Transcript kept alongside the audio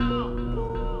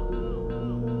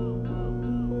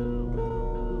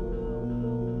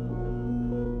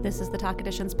This is the Talk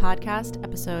Editions podcast,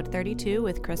 episode 32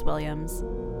 with Chris Williams.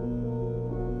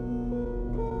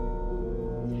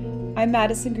 I'm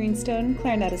Madison Greenstone,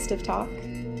 clarinetist of Talk.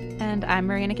 And I'm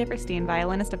Marina Kipperstein,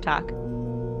 violinist of Talk.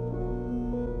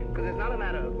 Because it's not a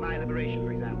matter of my liberation,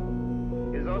 for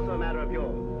example. It is also a matter of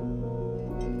yours.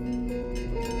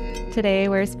 Today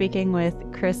we're speaking with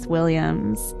Chris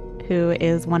Williams, who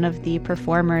is one of the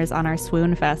performers on our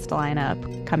Swoon Fest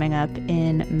lineup coming up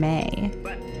in May.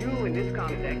 But you in this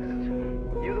context,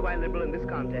 you the white liberal in this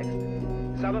context,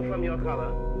 suffer from your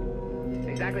color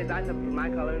exactly as I suffer from my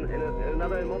color in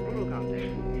another and more brutal context.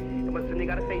 And one simply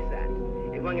got to face that.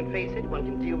 If one can face it, one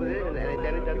can deal with it, and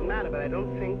then it doesn't matter. But I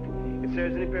don't think it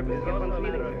serves any purpose to get one's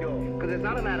feelings. Because it's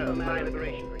not a matter of my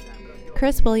liberation, for example.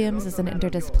 Chris Williams is an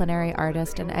interdisciplinary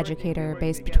artist and educator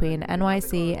based between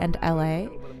NYC and LA,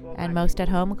 and most at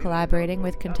home collaborating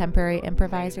with contemporary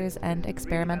improvisers and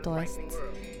experimentalists.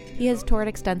 He has toured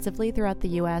extensively throughout the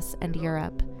US and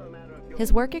Europe.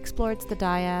 His work explores the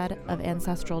dyad of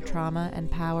ancestral trauma and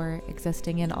power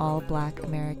existing in all Black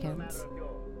Americans.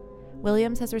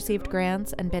 Williams has received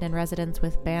grants and been in residence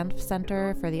with Banff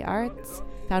Center for the Arts,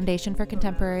 Foundation for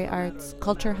Contemporary Arts,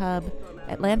 Culture Hub,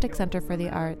 Atlantic Center for the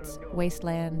Arts,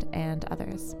 Wasteland, and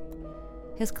others.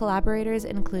 His collaborators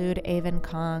include Avon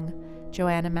Kong,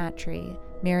 Joanna Matry,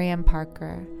 Miriam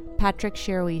Parker, Patrick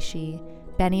Shirwishi,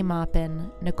 Benny Maupin,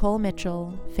 Nicole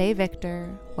Mitchell, Faye Victor,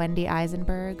 Wendy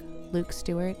Eisenberg, Luke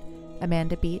Stewart,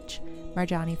 Amanda Beach,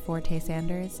 Marjani Forte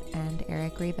Sanders, and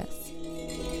Eric Rivas.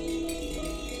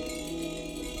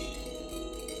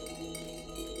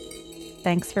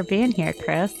 Thanks for being here,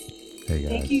 Chris. Hey guys.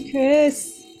 Thank you,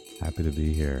 Chris. Happy to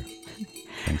be here.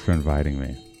 Thanks for inviting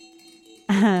me.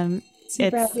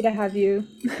 Super happy to have you.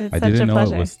 It's I such didn't a know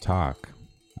pleasure. it was Talk.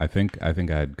 I think I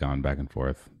had gone back and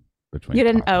forth between. You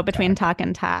didn't? Talk and Between Tack. Talk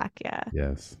and Tack, yeah.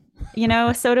 Yes. You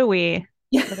know, so do we.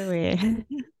 Yeah. So do we.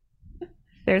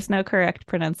 There's no correct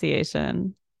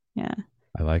pronunciation. Yeah.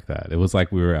 I like that. It was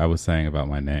like I was saying about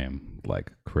my name,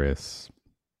 like Chris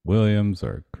Williams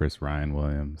or Chris Ryan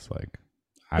Williams. Like,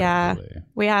 I Yeah. don't really.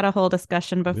 We had a whole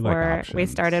discussion like before we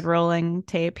options. started rolling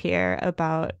tape here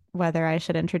about whether I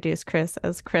should introduce Chris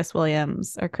as Chris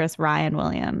Williams or Chris Ryan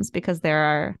Williams, because there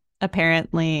are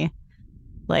apparently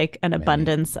like an Many.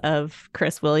 abundance of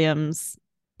Chris Williams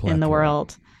in the Plethora.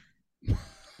 world,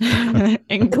 all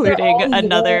including evil.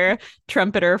 another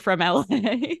trumpeter from LA.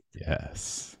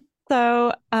 Yes.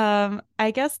 So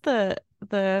I guess the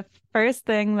first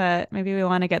thing that maybe we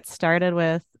want to get started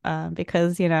with,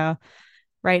 because, you know,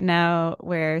 right now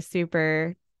we're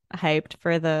super hyped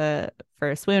for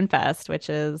Swoon Fest, which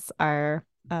is our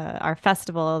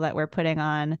festival that we're putting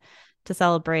on to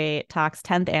celebrate Talk's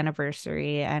 10th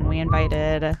anniversary, and we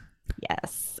invited,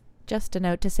 yes. Just a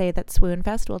note to say that Swoon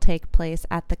Fest will take place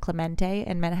at the Clemente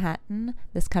in Manhattan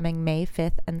this coming May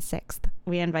 5th and 6th.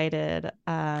 We invited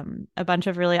a bunch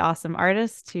of really awesome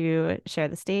artists to share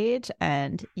the stage,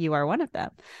 and you are one of them.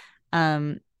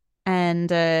 And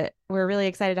we're really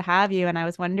excited to have you. And I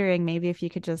was wondering maybe if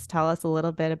you could just tell us a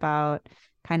little bit about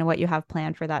kind of what you have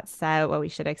planned for that set, what we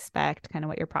should expect, kind of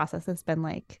what your process has been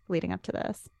like leading up to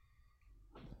this.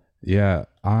 Yeah.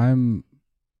 I'm.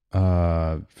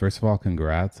 First of all,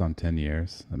 congrats on 10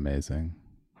 years. Amazing.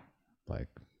 Like,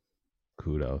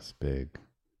 kudos, big.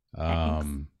 Thanks.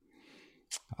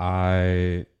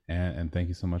 And thank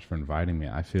you so much for inviting me.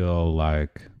 I feel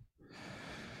like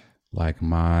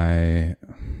my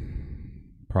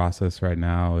process right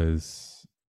now is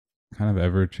kind of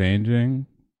ever changing.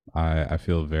 I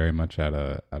feel very much at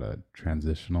a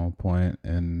transitional point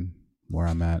in where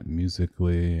I'm at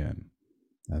musically and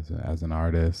as an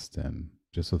artist, and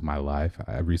just with my life.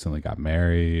 I recently got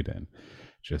married, and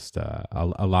just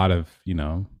a lot of, you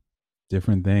know,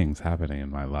 different things happening in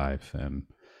my life. And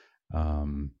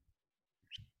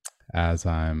as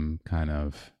I'm kind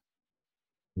of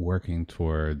working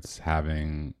towards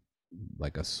having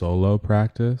like a solo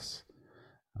practice,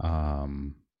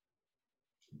 I'm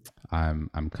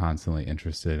constantly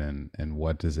interested in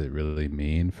what does it really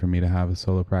mean for me to have a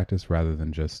solo practice, rather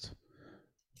than just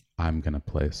I'm gonna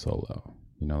play solo.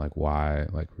 You know, like why,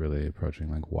 like really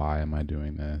approaching like, why am I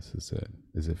doing this?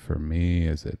 Is it for me?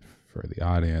 Is it for the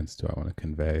audience? Do I want to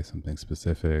convey something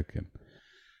specific? And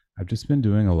I've just been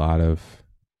doing a lot of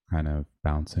kind of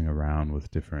bouncing around with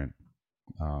different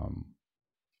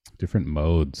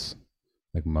modes,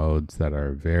 like modes that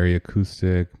are very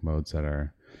acoustic, modes that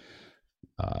are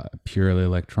purely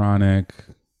electronic,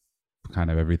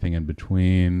 kind of everything in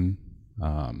between.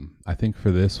 I think for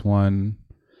this one,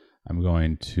 I'm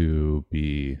going to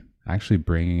be actually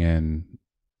bringing in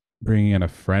a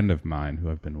friend of mine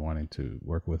who I've been wanting to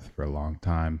work with for a long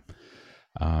time.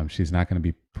 She's not going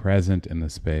to be present in the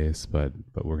space, but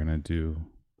we're going to do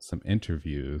some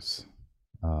interviews.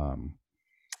 And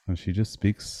she just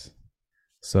speaks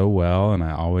so well, and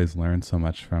I always learn so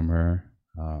much from her.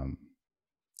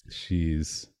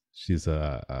 She's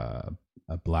a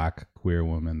Black queer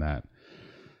woman that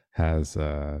has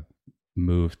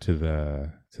moved to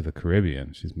the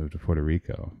Caribbean. She's moved to Puerto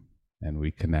Rico, and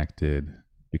we connected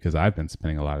because I've been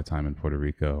spending a lot of time in Puerto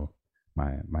Rico.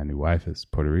 My new wife is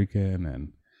Puerto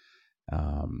Rican,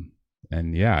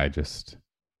 and yeah,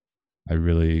 I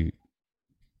really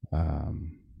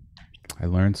I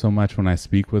learned so much when I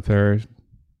speak with her.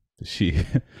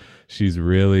 She's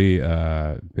really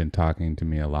been talking to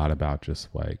me a lot about just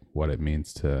like what it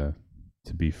means to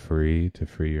be free, to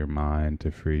free your mind,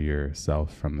 to free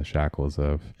yourself from the shackles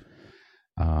of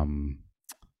the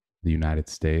United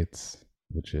States,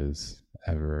 which is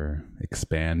ever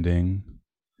expanding.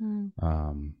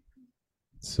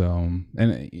 So,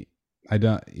 and I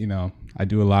don't, I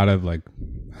do a lot of like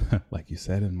you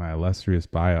said in my illustrious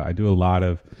bio, I do a lot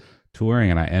of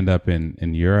touring, and I end up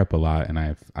in Europe a lot, and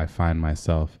I find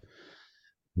myself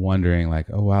wondering like,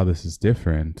 oh wow, this is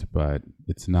different, but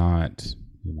it's not,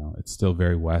 it's still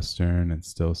very Western. It's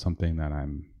still something that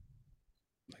I'm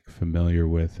like familiar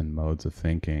with in modes of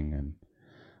thinking, and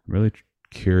I'm really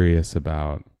curious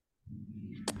about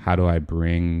how do I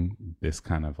bring this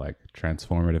kind of like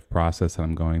transformative process that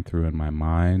I'm going through in my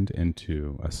mind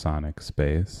into a sonic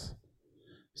space.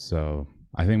 So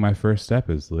I think my first step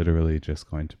is literally just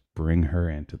going to bring her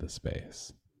into the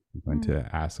space. I'm going to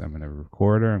ask, I'm going to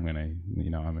record her. I'm going to,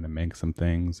 I'm going to make some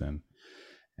things, and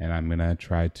I'm going to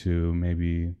try to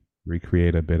maybe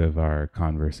recreate a bit of our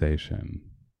conversation.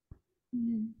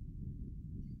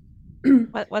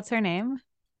 What's her name?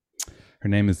 Her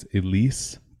name is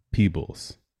Elise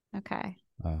Peebles. Okay.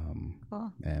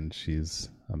 Cool. And she's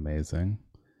amazing.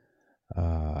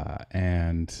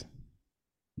 And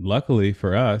luckily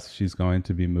for us, she's going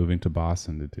to be moving to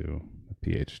Boston to do a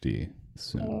PhD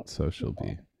soon. So she'll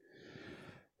be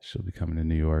coming to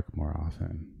New York more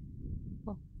often.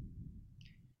 Cool.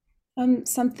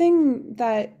 Something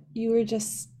that you were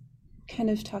just kind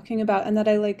of talking about, and that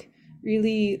I like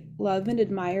really love and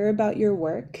admire about your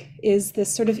work, is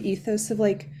this sort of ethos of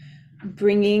like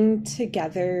bringing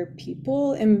together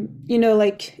people, and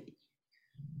like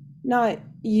not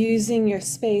using your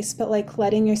space, but like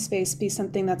letting your space be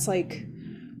something that's like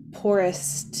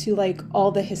porous to like all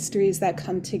the histories that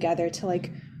come together to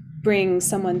like bring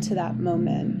someone to that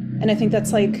moment. And I think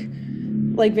that's like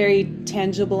very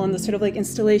tangible in the sort of like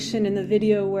installation and the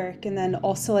video work, and then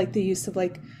also like the use of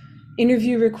like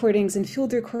interview recordings and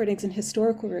field recordings and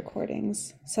historical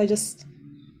recordings. So I just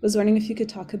was wondering if you could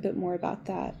talk a bit more about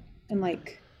that. And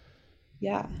like,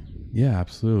 yeah,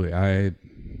 absolutely. I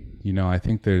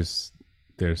think there's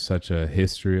such a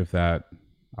history of that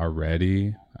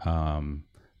already,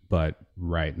 but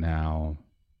right now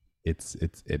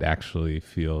it actually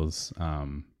feels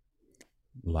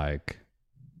like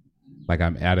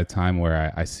I'm at a time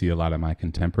where I see a lot of my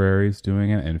contemporaries doing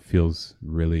it, and it feels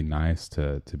really nice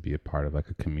to be a part of like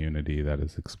a community that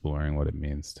is exploring what it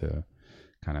means to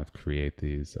kind of create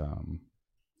these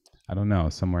I don't know,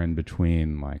 somewhere in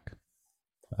between, like,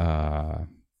 I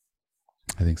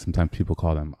think sometimes people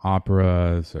call them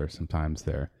operas, or sometimes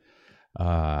they're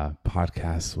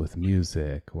podcasts with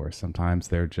music, or sometimes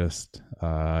they're just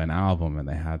an album and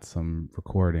they had some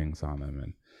recordings on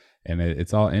them. And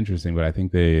it's all interesting, but I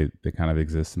think they kind of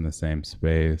exist in the same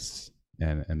space,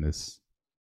 and this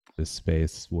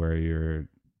space where you're,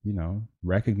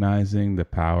 recognizing the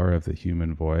power of the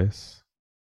human voice.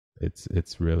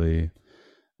 It's really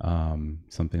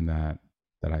something that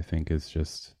I think is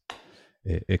just,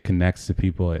 it connects to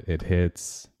people. It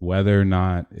hits, whether or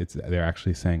not they're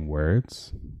actually saying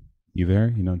words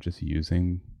either, just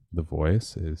using the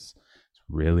voice is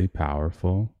really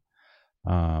powerful.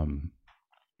 And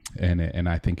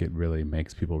I think it really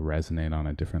makes people resonate on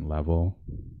a different level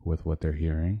with what they're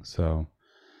hearing. So,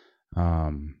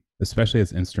 especially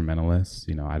as instrumentalists,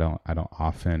 I don't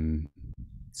often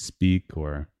speak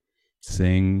or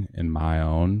sing in my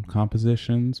own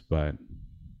compositions, but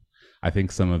I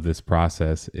think some of this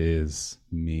process is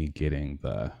me getting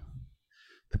the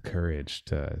courage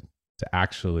to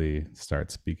actually start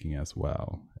speaking as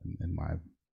well in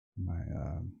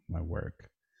my work.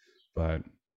 But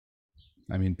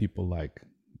I mean, people like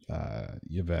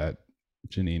Yvette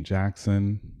Janine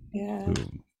Jackson, who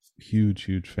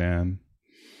huge fan.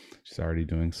 She's already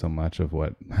doing so much of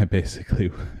what I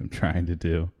basically am trying to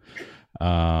do.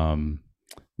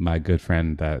 My good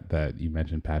friend that you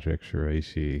mentioned, Patrick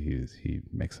Shiraishi, he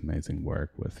makes amazing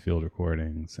work with field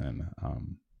recordings, and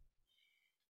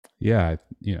Yeah,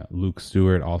 Luke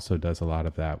Stewart also does a lot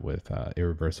of that with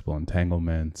Irreversible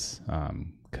Entanglements.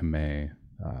 Kamei,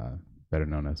 better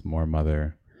known as More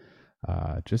Mother,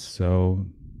 just so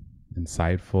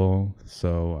insightful,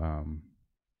 so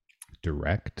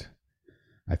direct.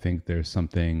 I think there's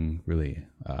something really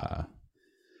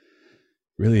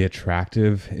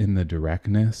attractive in the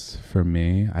directness for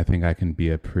me. I think I can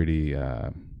be a pretty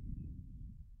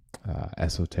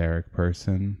esoteric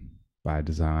person by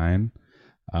design,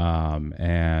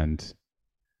 and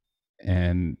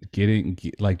getting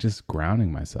like just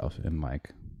grounding myself in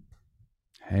like,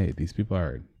 hey, these people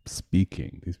are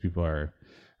speaking, these people are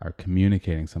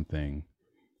communicating something,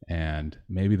 and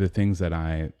maybe the things that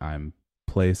I'm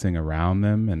placing around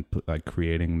them and like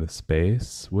creating the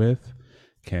space with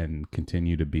can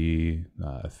continue to be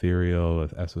ethereal,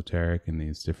 esoteric in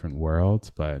these different worlds,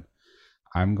 but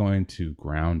I'm going to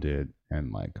ground it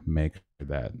and like make sure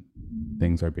that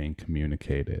things are being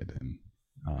communicated. And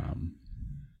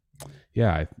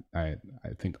yeah, I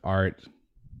think art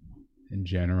in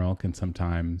general can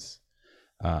sometimes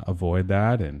avoid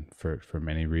that, and for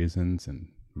many reasons and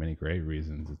many great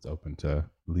reasons, it's open to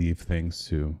leave things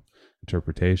to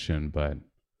interpretation. But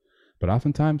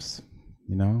oftentimes,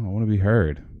 I want to be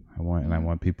heard. I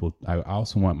want people. I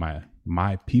also want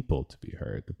my people to be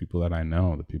heard. The people that I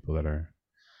know, the people that are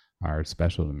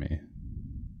special to me.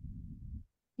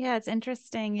 Yeah, it's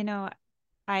interesting.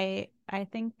 I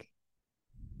think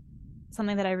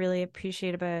something that I really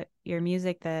appreciate about your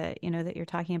music that that you're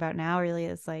talking about now really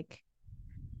is like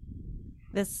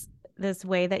this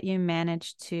way that you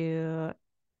manage to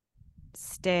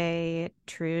stay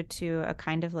true to a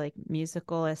kind of like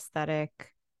musical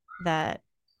aesthetic that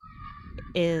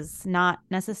is not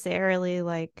necessarily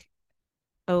like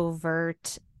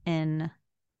overt in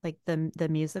like the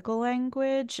musical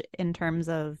language in terms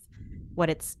of what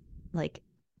its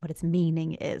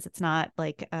meaning is. It's not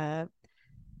like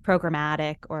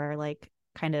programmatic or like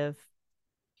kind of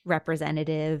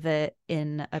representative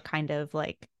in a kind of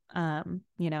like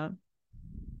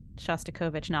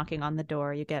Shostakovich knocking on the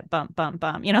door, you get bump bump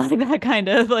bump, like that kind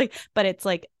of like, but it's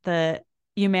like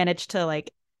you manage to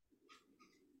like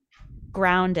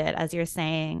ground it, as you're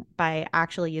saying, by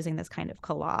actually using this kind of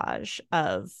collage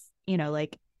of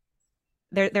like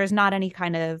there's not any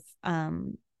kind of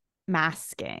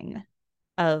masking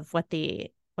of what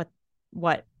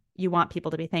you want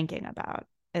people to be thinking about.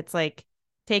 It's like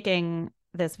taking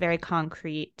this very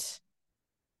concrete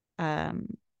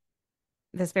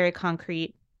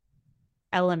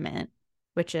element,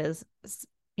 which is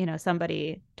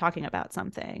somebody talking about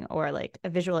something or like a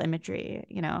visual imagery,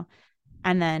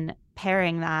 and then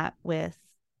pairing that with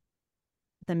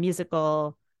the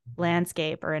musical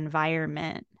landscape or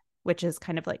environment, which is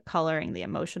kind of like coloring the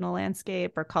emotional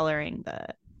landscape or coloring the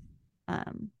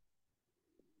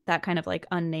that kind of like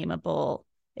unnameable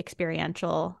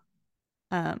experiential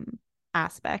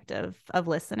aspect of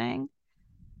listening.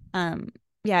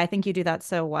 Yeah, I think you do that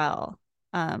so well,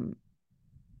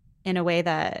 in a way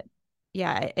that,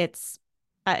 yeah, it's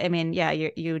I mean, yeah,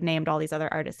 you named all these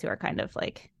other artists who are kind of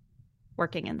like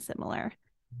working in similar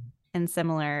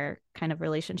kind of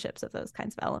relationships of those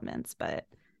kinds of elements, but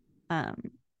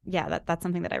yeah, that's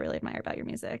something that I really admire about your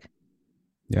music.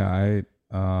 Yeah,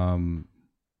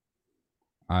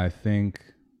 I think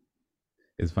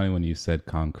it's funny when you said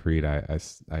concrete. I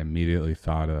immediately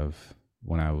thought of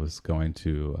when I was going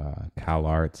to Cal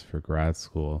Arts for grad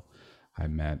school. I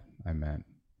met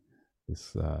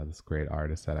this great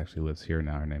artist that actually lives here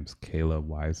now. Her name's Kayla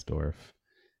Weisdorf,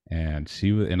 and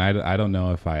she was, and I don't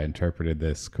know if I interpreted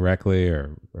this correctly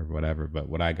or whatever, but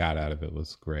what I got out of it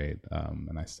was great,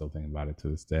 and I still think about it to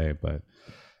this day. But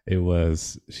it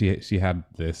was she had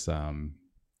this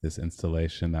this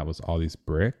installation that was all these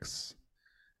bricks,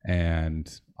 and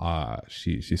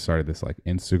she started this like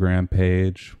Instagram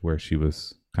page where she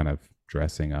was kind of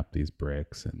dressing up these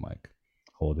bricks and like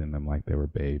holding them like they were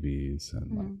babies,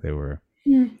 and like they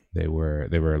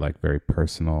were like very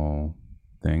personal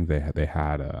things. They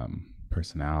had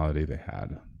personality, they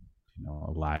had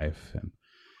a life, and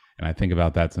I think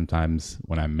about that sometimes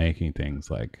when I'm making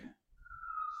things like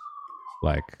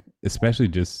especially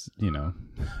just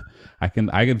I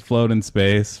can float in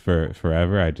space for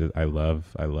forever. I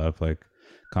love like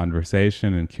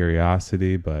conversation and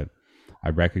curiosity, but I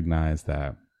recognize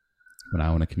that when I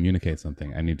want to communicate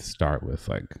something, I need to start with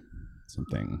like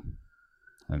something.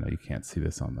 I know you can't see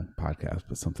this on the podcast,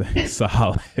 but something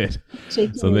solid,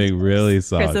 something really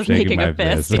solid. Chris is shaking my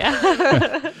fist.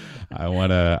 Yeah. I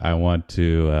want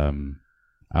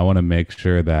to make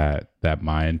sure that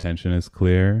my intention is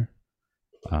clear,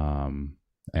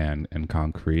 and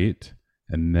concrete,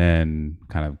 and then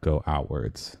kind of go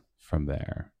outwards from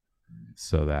there,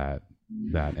 so that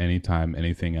anytime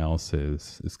anything else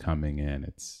is coming in,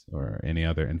 it's, or any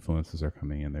other influences are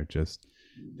coming in,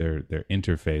 they're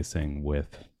interfacing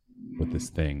with this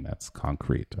thing that's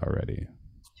concrete already.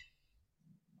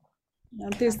 Yeah,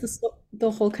 there's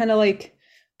the whole kind of like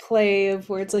play of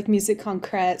words like musique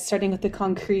concrète, starting with the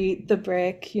concrete, the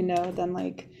brick, then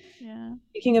like Yeah.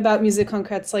 thinking about musique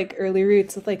concrète's like early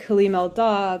roots with like Halim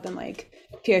El-Dab and like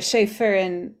Pierre Schaeffer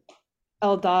and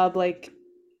El-Dab, like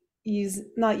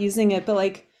not using it, but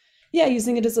like, yeah,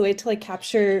 using it as a way to like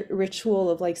capture ritual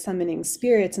of like summoning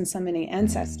spirits and summoning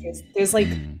ancestors. There's like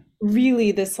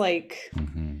really this like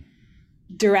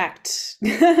direct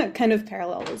kind of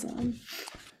parallelism.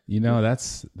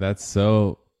 That's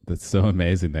so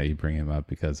amazing that you bring him up,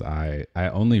 because I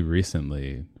only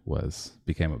recently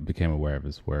became aware of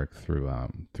his work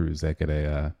through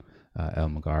Zechariah El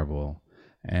Magarbel,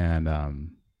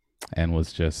 and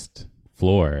was just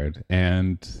floored,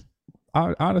 and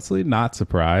honestly not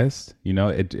surprised.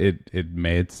 It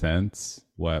made sense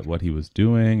what he was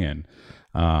doing,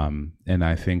 and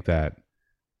I think that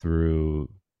through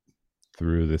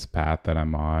this path that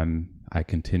I'm on, I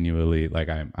continually, like,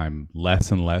 I'm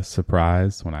less and less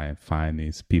surprised when I find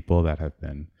these people that have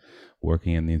been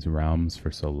working in these realms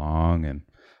for so long, and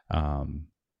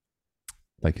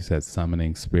like you said,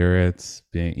 summoning spirits,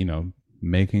 being,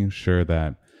 making sure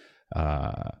that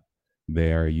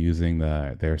they are using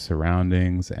their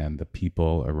surroundings and the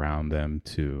people around them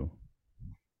to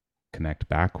connect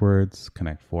backwards,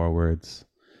 connect forwards,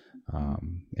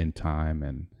 in time,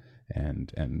 and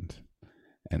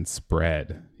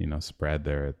spread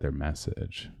their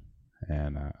message.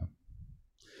 And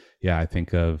yeah, I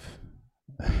think of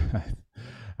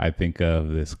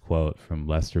this quote from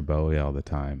Lester Bowie all the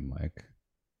time. Like,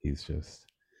 he's just,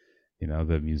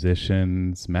 the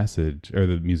musician's message, or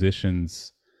the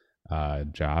musician's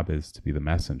job is to be the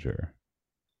messenger.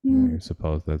 You're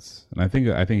supposed, and I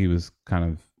think he was kind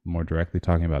of more directly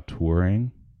talking about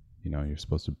touring. You're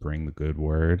supposed to bring the good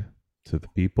word to the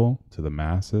people, to the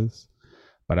masses.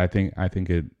 But I think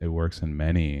it works in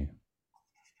many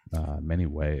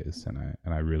ways, and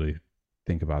I really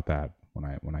think about that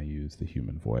when I use the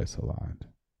human voice a lot.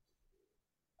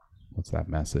 What's that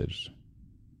message?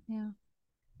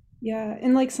 Yeah,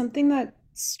 and like something that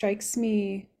strikes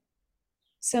me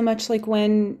so much, like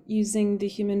when using the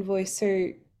human voice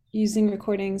or using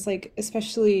recordings, like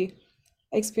especially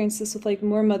I experienced this with like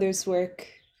Moor Mother's work.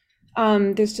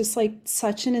 There's just like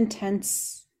such an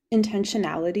intense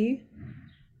intentionality.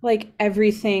 Like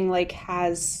everything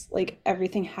has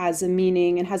a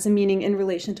meaning, and has a meaning in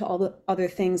relation to all the other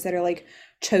things that are like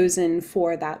chosen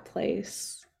for that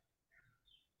place.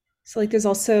 So like there's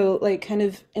also like kind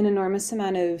of an enormous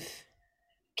amount of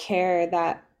care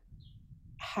that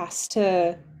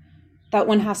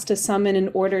one has to summon in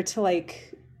order to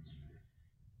like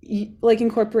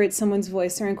incorporate someone's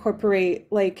voice, or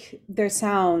incorporate like their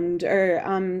sound, or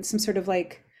some sort of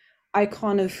like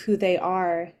icon of who they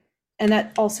are. And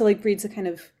that also like breeds a kind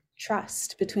of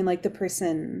trust between like the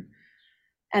person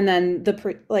and then the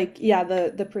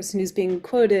person who's being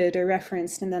quoted or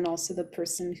referenced, and then also the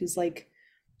person who's like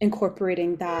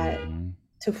incorporating that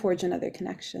to forge another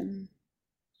connection.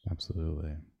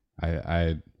 Absolutely.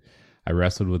 I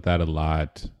wrestled with that a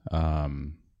lot,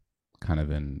 kind of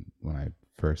when I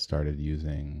first started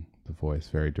using the voice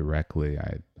very directly.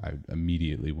 I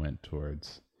immediately went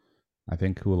towards, I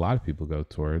think, who a lot of people go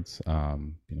towards,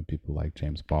 people like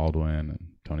James Baldwin and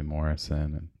Toni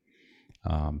Morrison,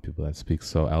 and people that speak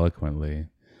so eloquently.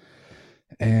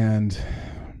 And,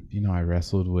 I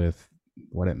wrestled with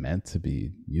what it meant to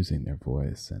be using their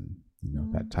voice, and,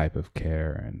 that type of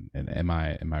care. And am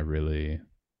I really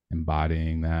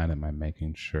embodying that? Am I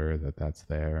making sure that that's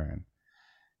there?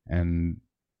 And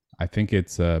I think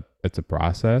it's a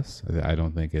process. I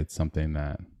don't think it's something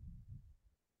that,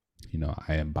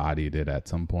 I embodied it at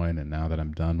some point, and now that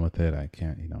I'm done with it, I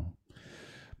can't,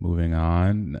 moving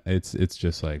on. It's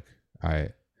just like,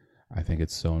 I think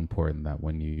it's so important that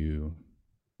when you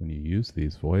use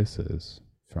these voices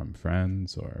from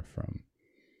friends, or from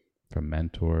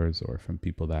mentors, or from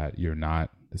people that you're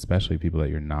not, especially people that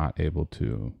you're not able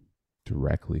to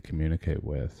directly communicate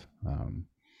with,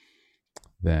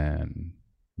 then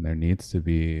there needs to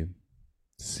be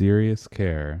serious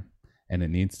care, and it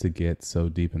needs to get so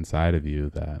deep inside of you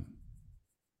that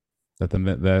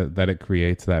it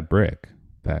creates that brick,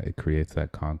 that it creates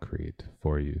that concrete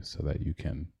for you, so that you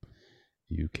can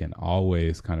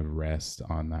always kind of rest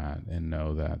on that and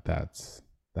know that that's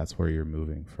where you're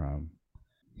moving from.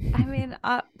 I mean,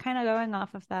 kind of going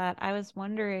off of that, I was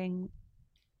wondering,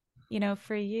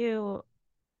 for you,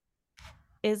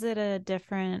 is it a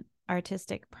different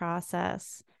artistic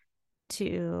process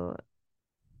to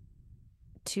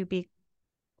be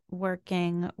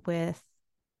working with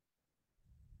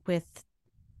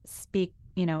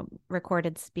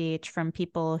recorded speech from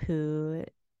people who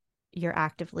you're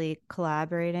actively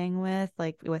collaborating with,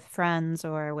 like with friends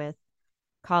or with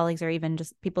colleagues, or even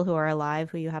just people who are alive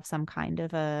who you have some kind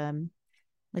of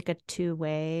like a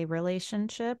two-way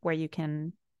relationship where you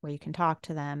can talk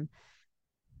to them,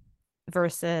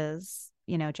 versus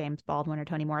James Baldwin or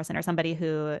Toni Morrison or somebody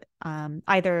who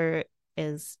either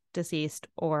is deceased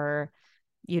or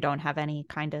you don't have any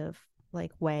kind of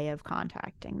like way of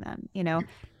contacting them.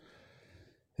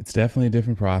 It's definitely a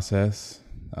different process.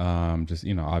 Just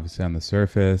obviously on the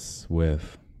surface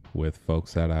with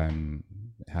folks that I'm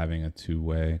having a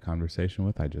two-way conversation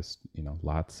with, I just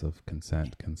lots of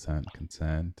consent,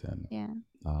 and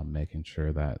making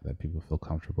sure that people feel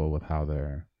comfortable with how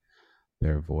their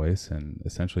voice and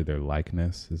essentially their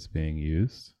likeness is being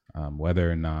used,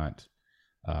 whether or not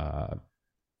the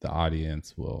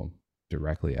audience will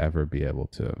directly ever be able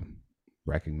to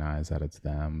recognize that it's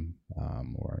them,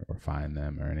 or find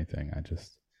them or anything. I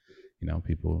just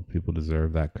people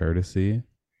deserve that courtesy.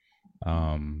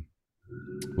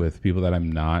 With people that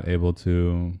I'm not able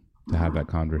to have that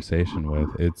conversation with,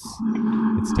 it's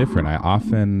different. I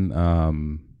often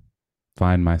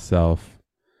find myself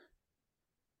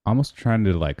almost trying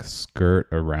to like skirt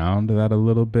around that a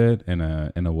little bit in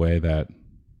a way that,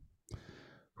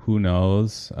 who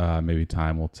knows, maybe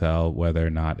time will tell whether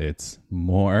or not it's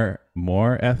more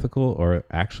ethical or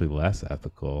actually less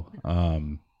ethical.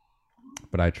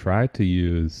 But I try to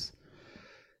use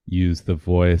the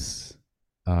voice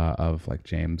of like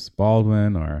James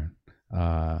Baldwin or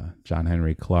John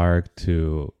Henry Clarke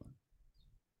to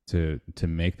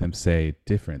make them say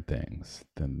different things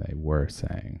than they were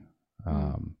saying,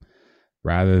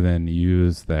 rather than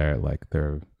use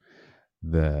the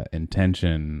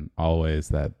intention always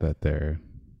that they're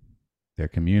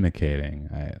communicating.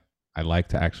 I like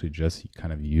to actually just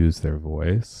kind of use their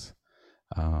voice,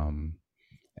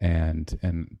 and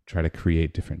try to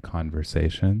create different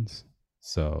conversations.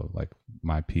 So like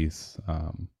my piece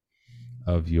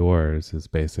of yours is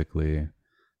basically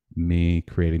me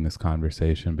creating this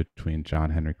conversation between John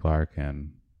Henry Clarke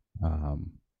and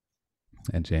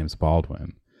James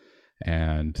Baldwin.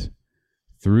 And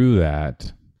through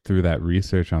that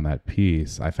research on that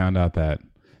piece, I found out that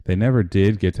they never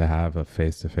did get to have a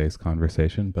face-to-face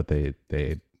conversation, but they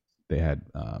had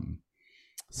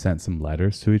sent some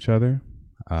letters to each other,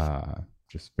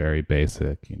 just very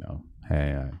basic,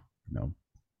 hey,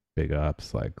 big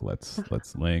ups, like let's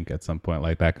link at some point,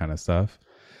 like that kind of stuff.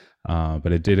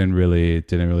 But it didn't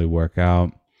really work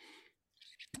out,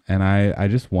 and I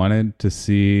just wanted to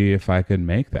see if I could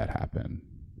make that happen,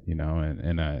 in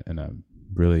a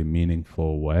really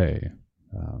meaningful way.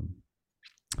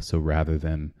 So rather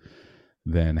than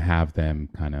have them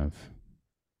kind of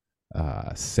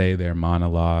say their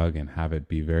monologue and have it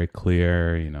be very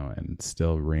clear, and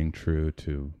still ring true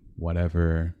to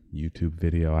whatever YouTube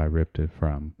video I ripped it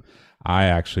from, I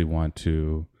actually want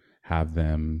to have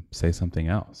them say something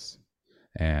else.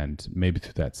 And maybe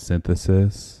through that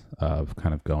synthesis of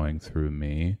kind of going through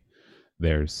me,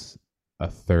 there's a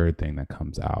third thing that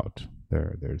comes out.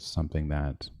 There's something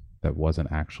that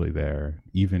wasn't actually there,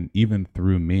 even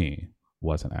through me,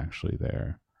 wasn't actually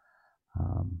there.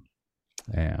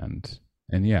 And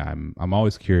yeah, I'm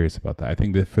always curious about that. I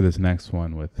think that for this next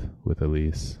one with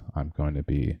Elise, I'm going to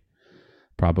be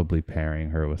probably pairing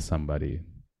her with somebody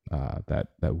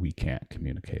that we can't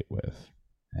communicate with,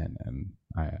 and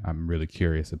I'm really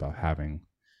curious about having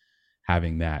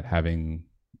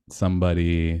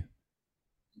somebody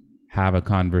have a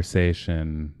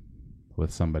conversation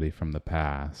with somebody from the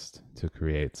past to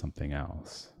create something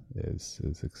else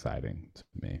is exciting to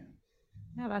me.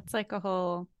 Yeah, that's like a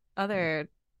whole other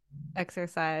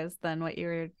exercise than what you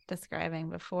were describing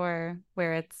before,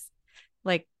 where it's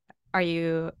like, are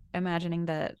you imagining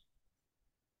that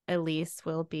Elise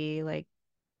will be like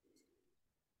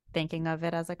thinking of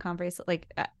it as a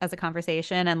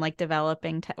conversation and like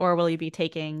developing or will you be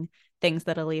taking things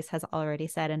that Elise has already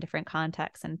said in different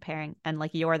contexts and pairing, and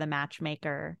like you're the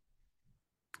matchmaker?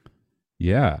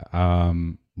 Yeah,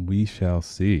 we shall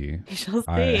see. We shall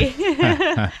see.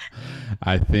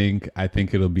 I think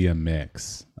it'll be a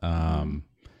mix.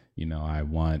 I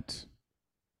want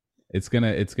it's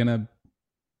gonna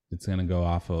go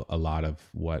off a lot of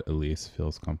what Elise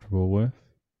feels comfortable with.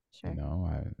 Sure.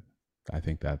 I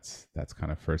think that's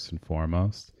kind of first and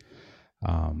foremost.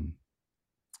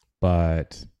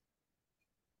 But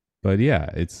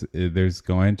yeah, there's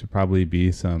going to probably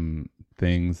be some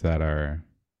things that are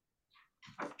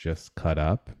just cut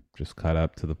up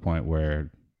to the point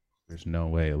where there's no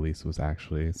way Elise was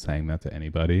actually saying that to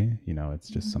anybody. You know, it's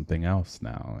just something else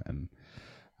now.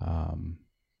 Um,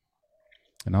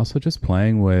 and also just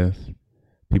playing with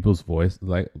people's voice,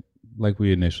 like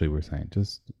we initially were saying,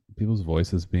 just people's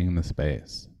voices being in the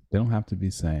space. They don't have to be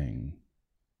saying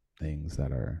things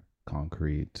that are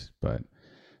concrete, but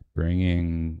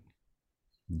bringing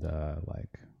the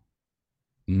like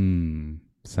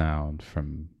sound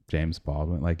from James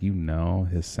Baldwin, like, you know,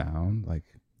 his sound, like,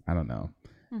 I don't know,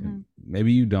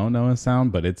 maybe you don't know his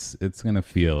sound, but it's gonna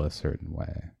feel a certain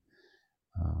way.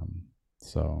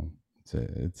 So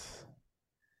it's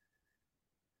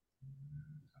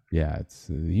yeah, it's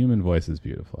the human voice is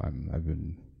beautiful. I've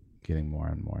been getting more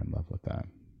and more in love with that.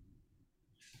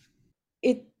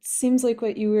 It seems like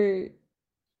what you were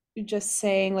just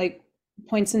saying, like,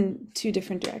 points in two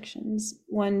different directions.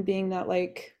 One being that,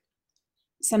 like,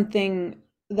 something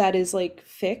that is like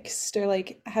fixed or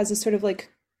like has a sort of like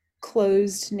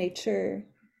closed nature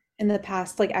in the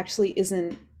past, like, actually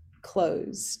isn't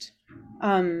closed,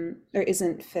 or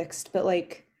isn't fixed, but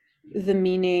like the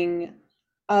meaning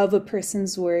of a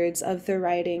person's words, of their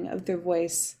writing, of their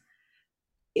voice,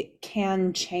 it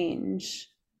can change,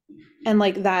 and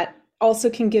like that also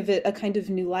can give it a kind of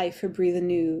new life, or breathe a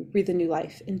new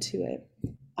life into it.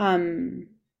 And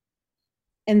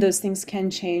those things can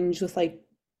change with like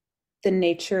the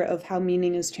nature of how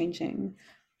meaning is changing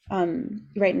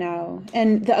right now.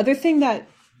 And the other thing that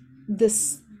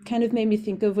this kind of made me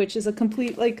think of, which is a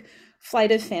complete like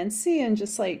flight of fancy, and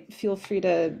just like feel free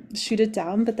to shoot it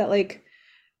down, but that like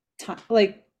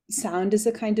like sound is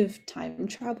a kind of time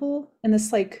travel, and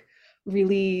this like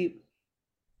really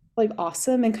like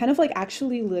awesome and kind of like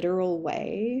actually literal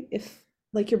way, if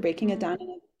like you're breaking it down in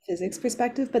a physics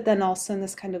perspective, but then also in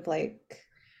this kind of like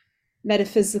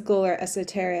metaphysical or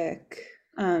esoteric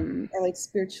or like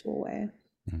spiritual way.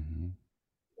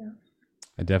 Yeah.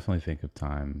 I definitely think of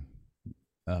time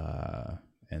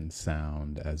and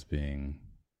sound as being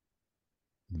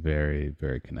very,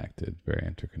 very connected, very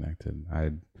interconnected.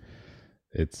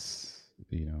 It's,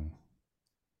 you know,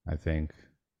 I think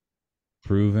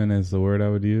proven is the word I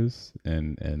would use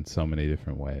in so many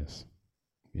different ways,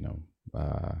 you know,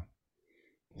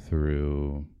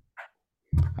 through,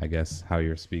 I guess, how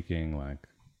you're speaking, like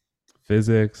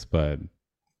physics, but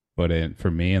for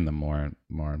me, in the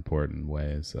more important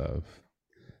ways of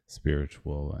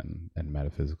spiritual and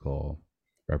metaphysical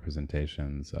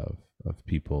representations of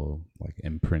people, like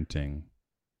imprinting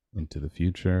into the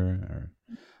future, or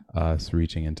us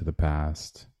reaching into the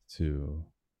past to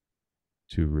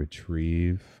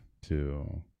retrieve,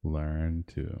 to learn,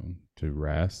 to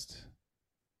rest.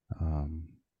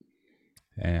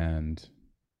 And I'm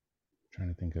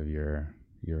trying to think of your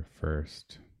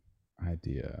first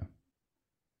idea.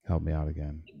 Help me out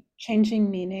again. Changing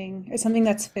meaning, or something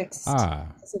that's fixed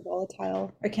as a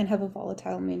volatile, or can have a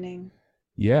volatile meaning.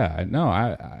 Yeah, no,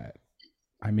 I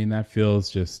mean, that feels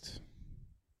just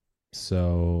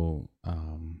so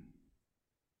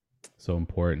so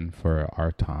important for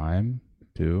our time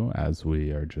too, as we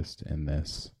are just in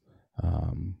this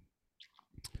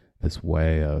this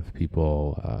way of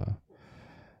people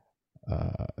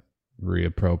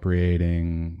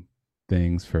reappropriating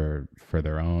things for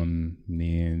their own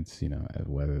needs, you know,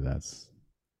 whether that's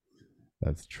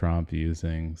Trump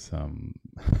using some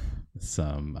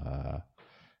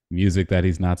music that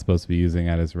he's not supposed to be using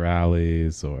at his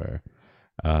rallies, or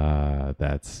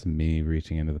that's me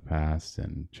reaching into the past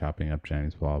and chopping up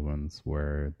James Baldwin's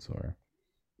words, or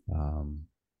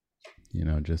you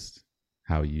know, just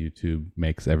how YouTube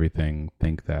makes everything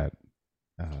think that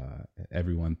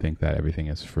everyone think that everything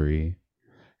is free,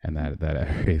 and that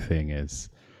everything is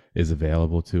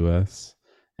available to us.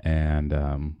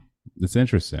 And it's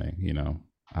interesting, you know,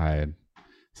 I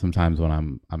sometimes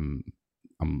when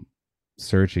I'm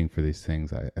searching for these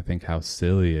things, I think how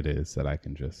silly it is that I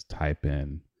can just type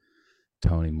in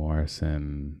Toni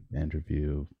Morrison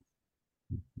interview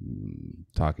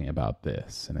talking about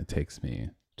this, and it takes me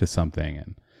to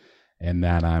something, and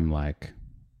that I'm like,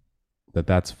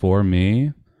 that's for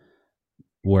me,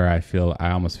 where I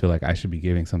almost feel like I should be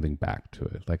giving something back to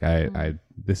it. Like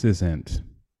this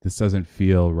doesn't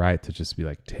feel right to just be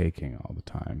like taking all the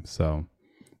time. So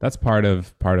that's part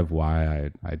of why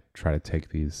I try to take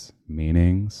these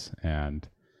meanings and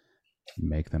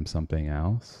make them something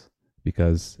else.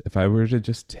 Because if I were to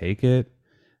just take it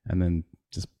and then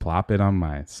just plop it on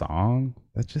my song,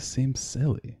 that just seems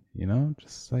silly, you know?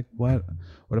 Just like what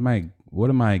am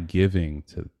I giving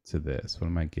to this? What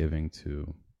am I giving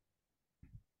to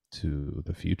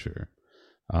the future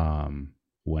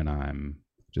when I'm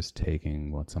just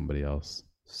taking what somebody else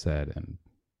said and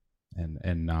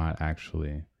and not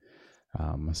actually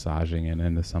massaging it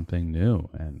into something new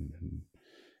and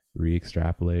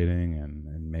re-extrapolating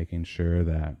and making sure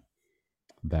that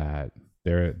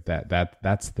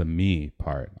that's the me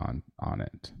part on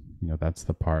it. You know, that's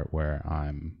the part where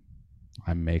I'm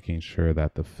making sure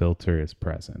that the filter is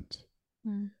present.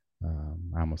 Mm.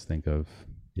 I almost think of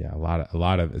a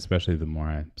lot of especially the more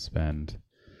I spend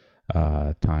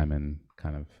time in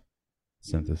kind of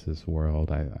synthesis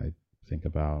world, I think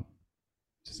about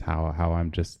just how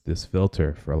I'm just this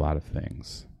filter for a lot of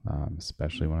things,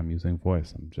 especially when I'm using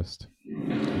voice. I'm just,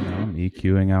 I'm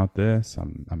EQing out this.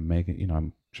 I'm making,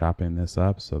 I'm chopping this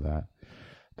up so that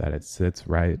it sits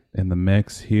right in the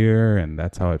mix here, and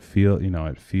that's how it feels.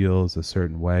 It feels a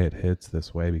certain way. It hits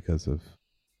this way because of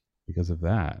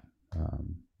that.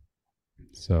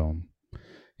 So,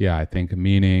 yeah, I think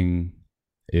meaning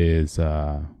is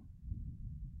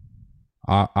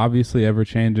obviously ever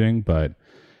changing, but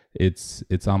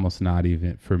it's almost not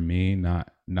even for me,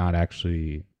 not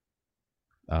actually.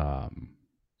 I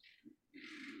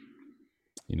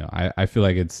feel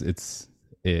like it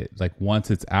like once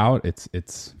it's out,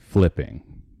 it's flipping.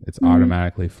 It's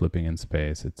automatically flipping in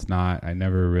space. It's not. I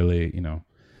never really,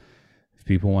 if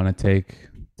people want to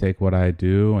take what I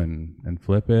do and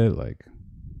flip it, like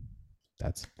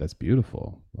that's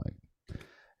beautiful. Like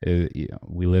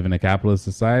we live in a capitalist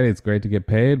society. It's great to get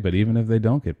paid, but even if they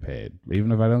don't get paid,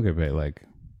 even if I don't get paid, like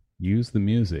use the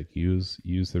music, use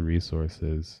the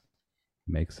resources,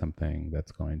 make something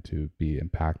that's going to be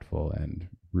impactful and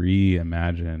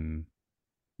reimagine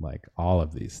like all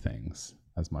of these things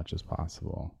as much as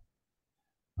possible.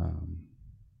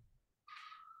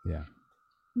 Yeah.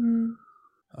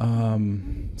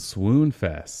 Swoon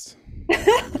Fest.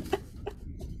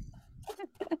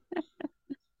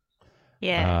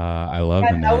 Yeah. I love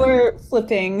the Now name. we're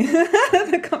flipping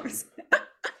the conversation.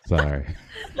 Sorry.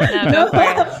 No, go for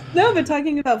it. No, but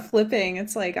talking about flipping,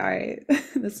 it's like, all right,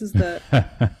 this is the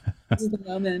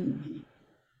moment.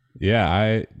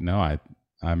 Yeah,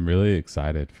 I'm really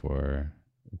excited for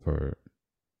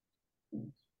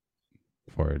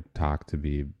talk to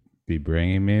be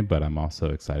bringing me, but I'm also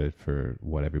excited for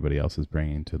what everybody else is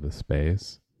bringing to the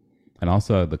space, and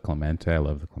also the Clemente. I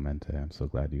love the Clemente. I'm so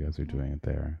glad you guys are doing it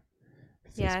there.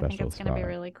 Yeah, I think it's going to be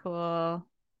really cool.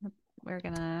 We're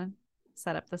going to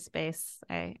set up the space,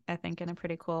 I think, in a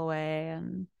pretty cool way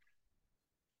and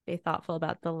be thoughtful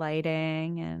about the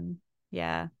lighting. And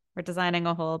yeah, we're designing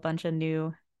a whole bunch of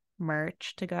new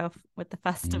merch to go with the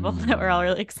festival that we're all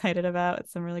really excited about with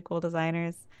some really cool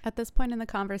designers. At this point in the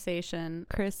conversation,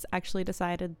 Chris actually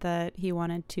decided that he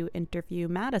wanted to interview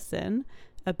Madison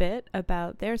a bit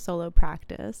about their solo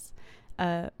practice,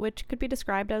 which could be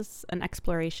described as an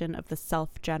exploration of the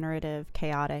self-generative,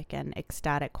 chaotic, and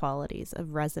ecstatic qualities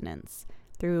of resonance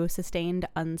through sustained,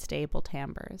 unstable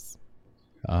timbres.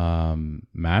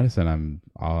 Madison,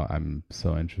 I'm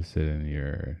so interested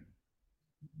in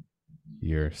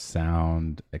your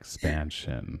sound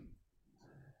expansion.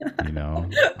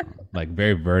 Like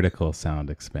very vertical sound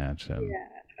expansion.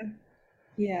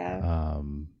 Yeah.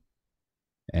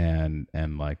 And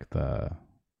like the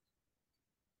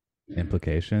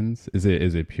implications. Is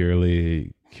it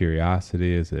purely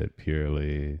curiosity? Is it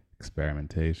purely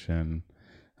experimentation?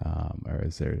 Or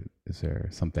is there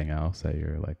something else that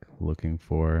you're like looking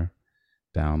for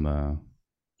down the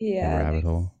rabbit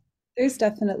hole? There's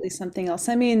definitely something else.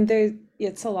 I mean,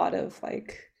 it's a lot of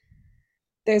like,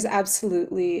 there's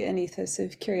absolutely an ethos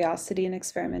of curiosity and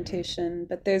experimentation,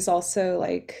 but there's also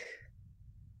like,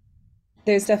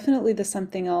 there's definitely the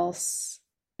something else,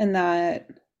 and that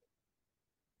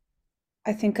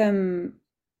I think I'm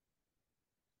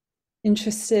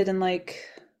interested in like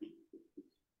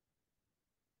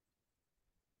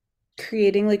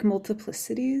creating like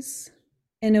multiplicities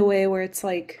in a way where it's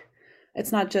like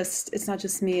it's not just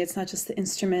me, it's not just the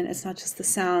instrument, it's not just the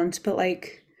sound, but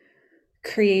like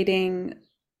creating,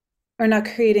 or not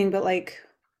creating, but like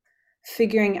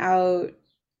figuring out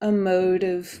a mode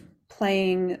of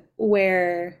playing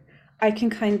where I can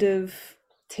kind of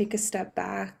take a step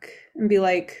back and be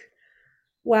like,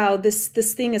 wow, this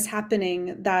thing is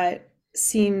happening that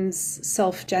seems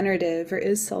self-generative or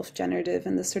is self-generative,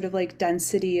 and the sort of like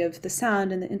density of the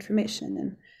sound and the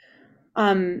information,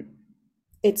 and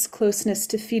its closeness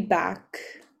to feedback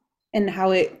and how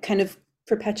it kind of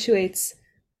perpetuates.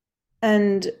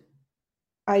 And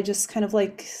I just kind of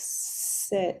like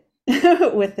sit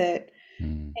with it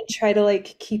and try to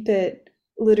like keep it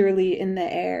literally in the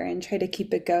air and try to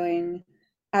keep it going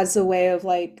as a way of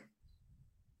like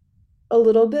a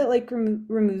little bit like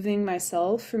removing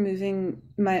myself, removing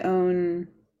my own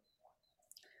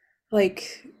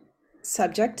like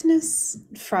subjectness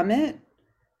from it,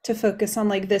 to focus on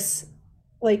like this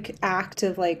like act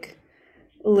of like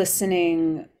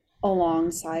listening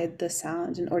alongside the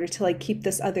sound in order to like keep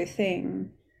this other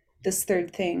thing, this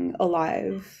third thing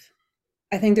alive.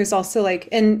 I think there's also like,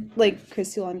 and like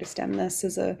Chris, you'll understand this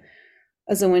as a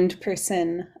wind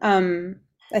person.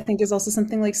 I think there's also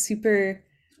something like super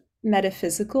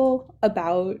metaphysical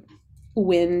about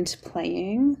wind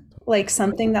playing, like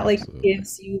something that like Absolutely.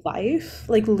 gives you life,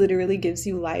 like literally gives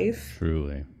you life,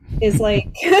 Truly. is like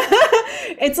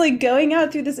it's like going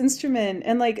out through this instrument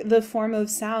and like the form of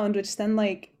sound, which then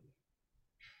like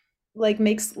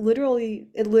makes literally,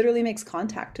 it literally makes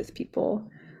contact with people,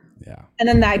 Yeah. and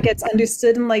then that gets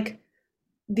understood in like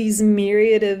these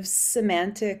myriad of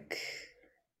semantic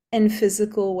and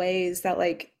physical ways that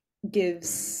like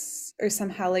gives or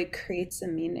somehow like creates a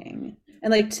meaning.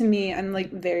 And like to me, I'm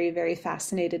like very, very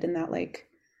fascinated in that like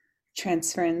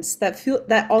transference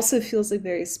that also feels like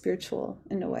very spiritual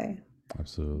in a way.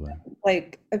 Absolutely.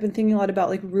 Like I've been thinking a lot about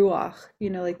like ruach, you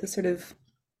know, like the sort of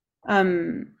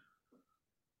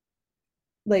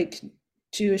like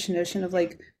Jewish notion of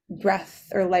like breath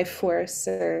or life force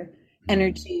or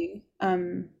energy,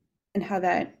 and how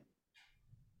that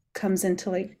comes into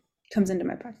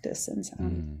my practice and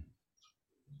sound.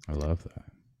 I love that.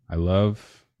 I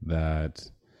love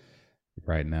that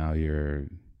right now you're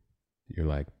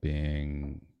like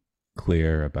being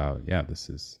clear about, yeah,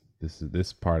 this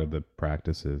part of the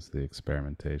practice is the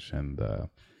experimentation, the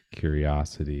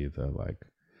curiosity, the like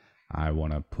I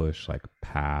want to push like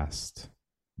past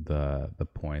the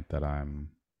point that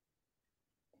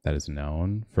is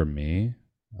known for me,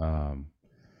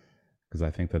 because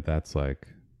I think that's like,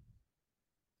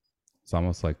 it's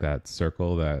almost like that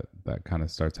circle that kind of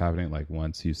starts happening. Like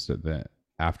once you start that,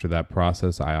 after that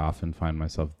process, I often find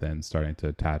myself then starting to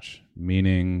attach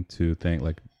meaning to things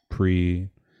like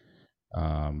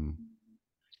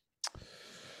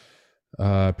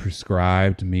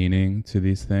prescribed meaning to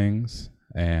these things,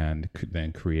 and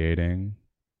then creating,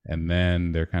 and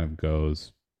then there kind of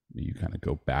goes, you kind of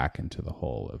go back into the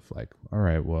hole of like, all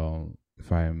right, well,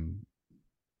 if I'm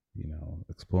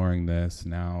exploring this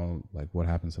now, like what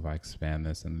happens if I expand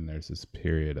this? And then there's this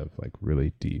period of like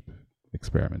really deep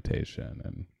experimentation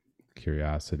and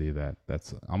curiosity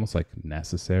that's almost like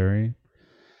necessary,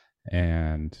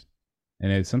 and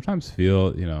it sometimes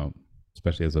feel,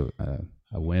 especially as a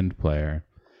wind player,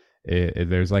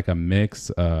 there's like a mix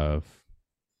of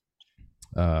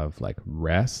like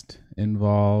rest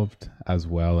involved, as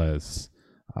well as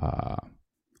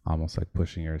almost like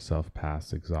pushing yourself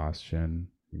past exhaustion.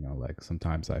 Like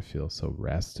sometimes I feel so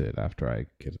rested after I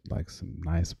get like some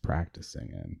nice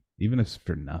practicing, and even if it's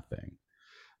for nothing,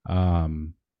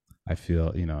 I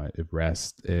feel,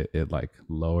 it like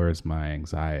lowers my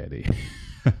anxiety.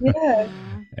 Yeah.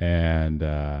 and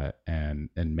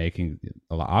making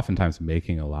oftentimes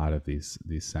making a lot of these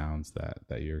sounds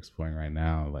that you're exploring right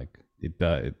now, like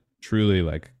it truly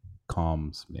like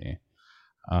calms me.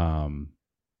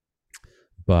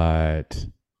 But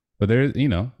they're,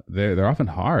 they're often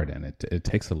hard, and it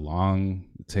takes a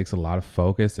lot of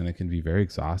focus, and it can be very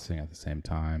exhausting at the same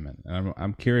time. And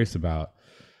I'm curious about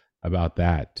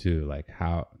that too, like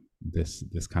how this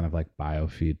kind of like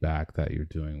biofeedback that you're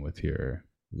doing with your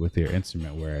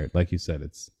instrument, where, like you said,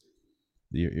 it's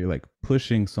you're like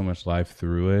pushing so much life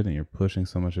through it, and you're pushing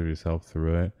so much of yourself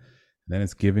through it, and then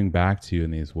it's giving back to you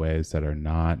in these ways that are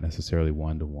not necessarily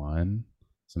one-to-one.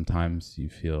 Sometimes you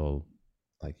feel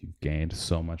like you've gained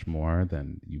so much more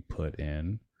than you put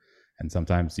in, and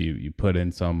sometimes you put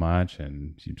in so much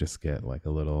and you just get like a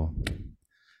little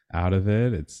out of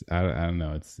it. It's I don't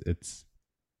know, it's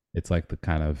like the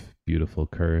kind of beautiful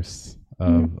curse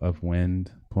of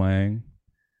wind playing.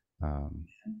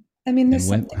 I mean, there's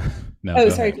wind, something. no, Oh,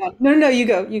 sorry, go on. No, you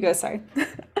go. Sorry.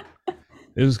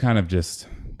 It was kind of just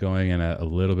going in a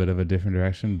little bit of a different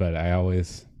direction, but I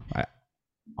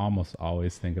almost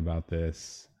always think about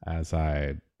this as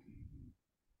I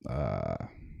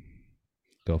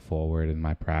go forward in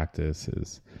my practice,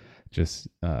 is just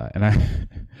and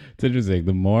it's interesting,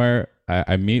 the more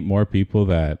I meet more people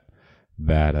that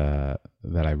I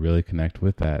really connect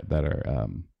with, that are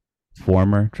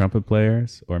former trumpet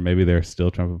players, or maybe they're still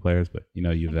trumpet players, but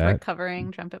Yvette,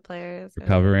 recovering trumpet players.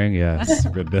 Recovering, yes.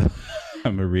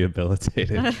 I'm a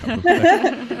rehabilitated trumpet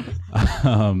player.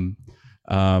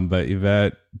 But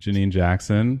Yvette Janine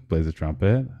Jackson plays the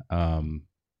trumpet.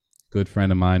 Good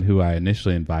friend of mine who I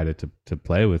initially invited to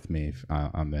play with me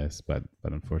on this, but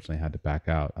unfortunately had to back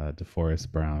out.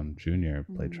 DeForest Brown Jr.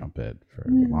 played trumpet for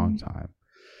a long time.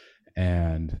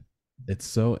 And it's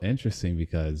so interesting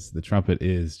because the trumpet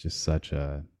is just such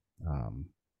a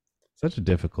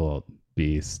difficult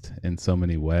beast in so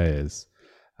many ways.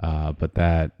 But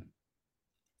that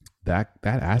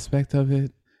aspect of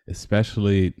it,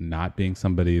 especially not being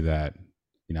somebody that,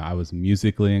 I was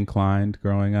musically inclined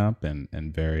growing up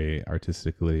and very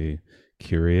artistically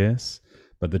curious,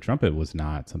 but the trumpet was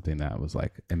not something that was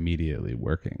like immediately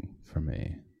working for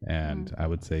me. And I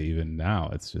would say even now,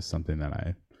 it's just something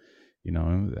that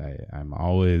I'm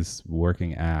always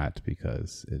working at,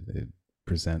 because it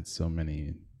presents so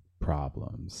many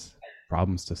problems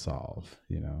to solve,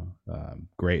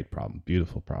 great problem,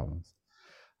 beautiful problems.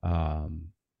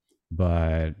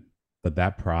 But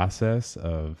that process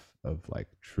of like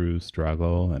true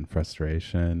struggle and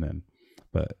frustration,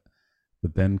 but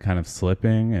then kind of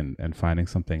slipping and finding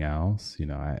something else.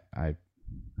 I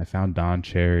found Don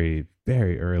Cherry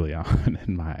very early on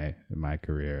in my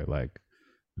career, like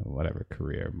whatever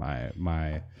career,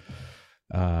 my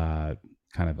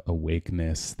kind of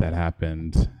awakeness that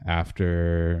happened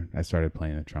after I started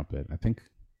playing the trumpet. I think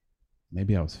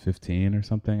maybe I was 15 or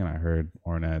something, and I heard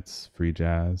Ornette's free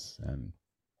jazz, and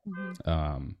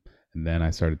then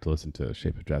I started to listen to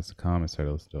Shape of Jazz to Come. I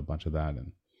started listening to a bunch of that,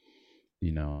 and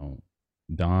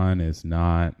Don is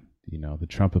not the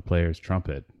trumpet player's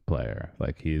trumpet player.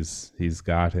 Like he's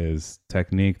got his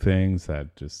technique things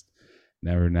that just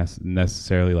never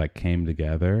necessarily like came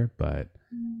together, but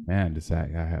man, does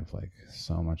that guy have like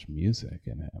so much music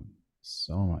in him,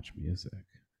 so much music.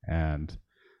 And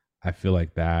I feel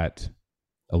like that,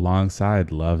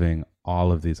 alongside loving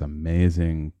all of these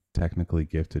amazing technically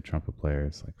gifted trumpet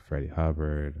players like Freddie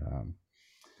Hubbard,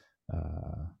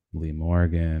 Lee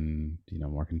Morgan,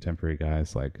 more contemporary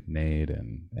guys like Nate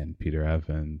and Peter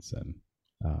Evans, and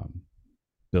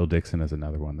Bill Dixon is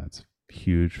another one that's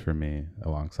huge for me,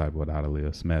 alongside Wadada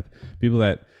Leo Smith. People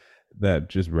that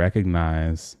just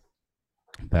recognize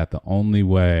that the only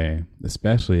way,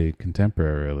 especially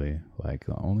contemporarily, like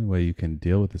the only way you can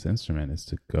deal with this instrument is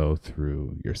to go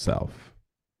through yourself.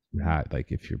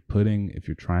 Like if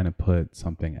you're trying to put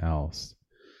something else,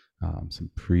 some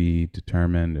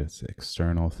predetermined, it's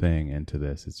external thing into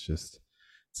this, it's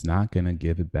not going to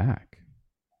give it back.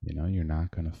 You're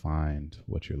not going to find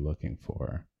what you're looking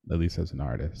for, at least as an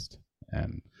artist.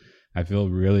 And I feel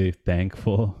really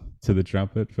thankful to the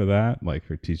trumpet for that, like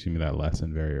for teaching me that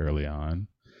lesson very early on,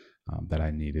 that I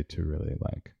needed to really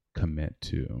like commit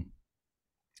to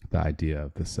the idea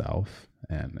of the self,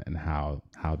 and how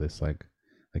this like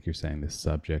you're saying, this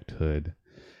subjecthood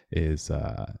is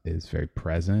very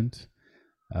present,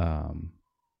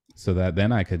 so that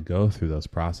then I could go through those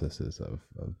processes of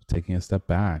taking a step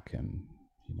back and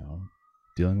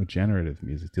dealing with generative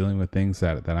music, dealing with things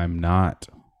that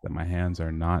my hands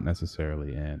are not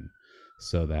necessarily in,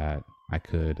 so that I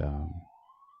could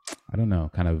I don't know,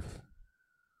 kind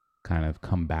of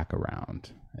come back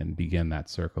around and begin that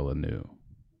circle anew,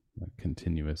 like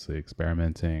continuously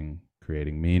experimenting,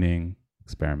 creating meaning,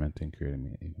 experimenting, creating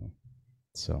meaning.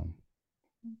 So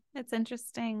it's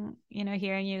interesting,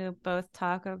 hearing you both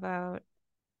talk about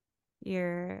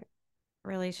your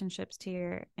relationships to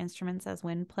your instruments as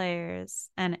wind players,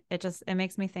 and it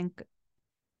makes me think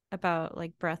about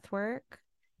like breath work,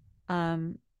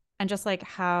 and just like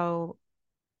how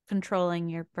controlling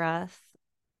your breath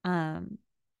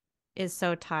is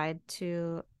so tied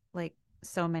to like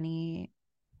so many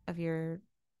of your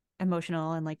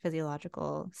emotional and like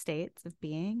physiological states of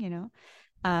being,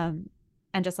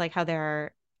 and just like how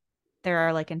there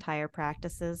are like entire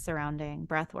practices surrounding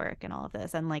breath work and all of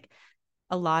this, and like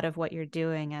a lot of what you're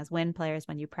doing as wind players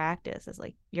when you practice is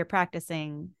like you're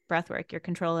practicing breath work, you're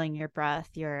controlling your breath,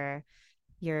 you're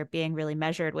being really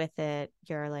measured with it,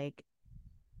 you're like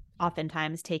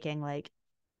oftentimes taking like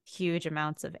huge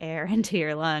amounts of air into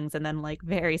your lungs and then like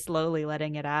very slowly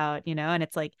letting it out, and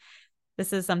it's like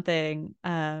this is something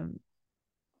I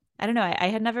don't know, I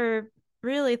had never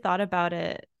really thought about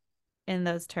it in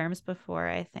those terms before,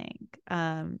 I think,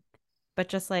 but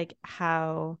just like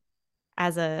how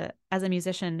as a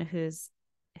musician whose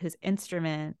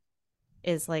instrument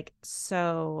is like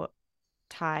so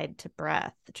tied to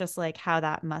breath, just like how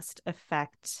that must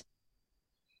affect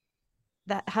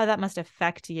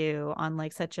you on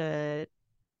like such an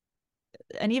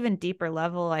even deeper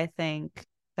level, I think,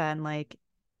 than like,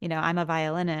 I'm a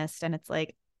violinist, and it's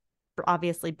like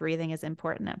obviously breathing is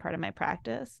important and part of my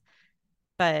practice,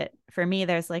 but for me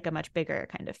there's like a much bigger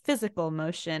kind of physical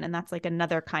motion, and that's like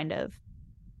another kind of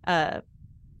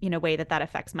way that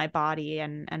affects my body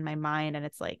and my mind, and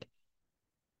it's like,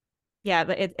 yeah,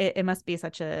 but it must be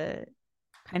such a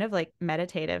kind of like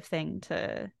meditative thing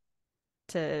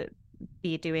to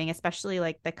be doing, especially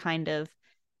like the kind of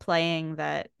playing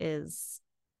that is,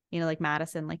 like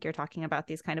Madison, like you're talking about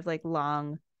these kind of like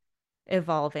long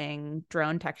evolving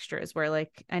drone textures where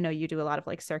like I know you do a lot of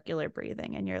like circular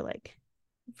breathing, and you're like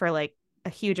for like a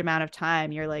huge amount of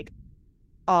time you're like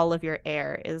all of your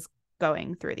air is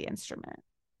going through the instrument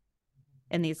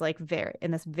in these like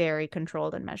in this very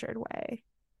controlled and measured way.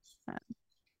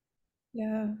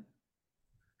 Yeah.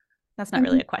 That's not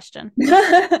really a question.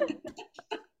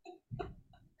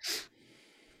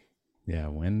 Yeah,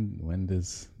 wind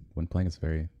playing is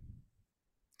very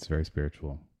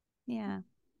spiritual. Yeah.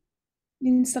 I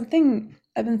mean, something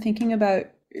I've been thinking about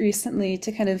recently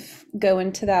to kind of go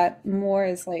into that more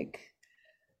is like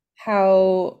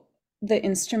how the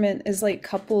instrument is like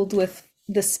coupled with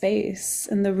the space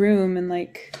and the room, and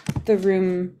like the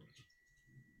room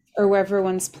or wherever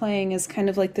one's playing is kind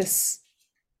of like this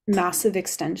massive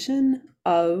extension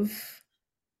of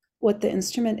what the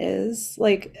instrument is.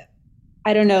 Like,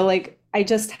 I don't know, like I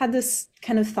just had this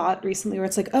kind of thought recently where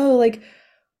it's like, oh, like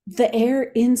the air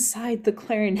inside the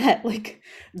clarinet, like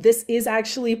this is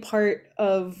actually part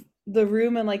of the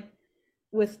room. And like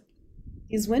with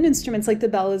these wind instruments, like the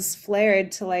bell is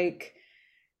flared to like,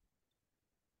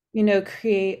 you know,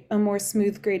 create a more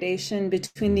smooth gradation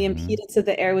between the impedance of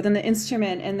the air within the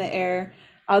instrument and the air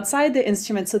outside the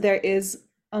instrument. So there is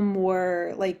a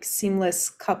more like seamless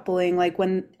coupling, like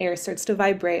when air starts to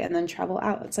vibrate and then travel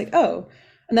out, it's like, oh,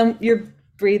 and then you're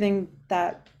breathing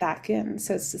that back in.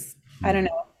 So it's just, I don't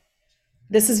know.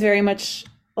 This is very much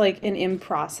like an in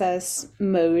process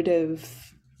mode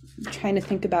of trying to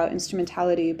think about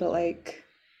instrumentality, but like,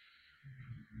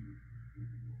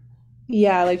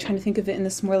 yeah, like trying to think of it in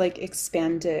this more like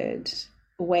expanded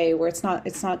way where it's not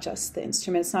just the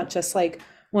instrument, it's not just like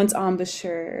one's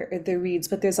embouchure or the reeds,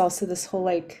 but there's also this whole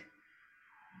like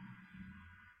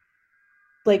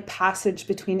passage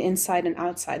between inside and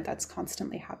outside that's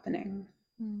constantly happening.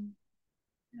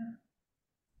 Yeah.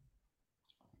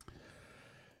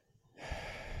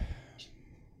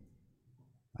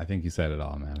 I think you said it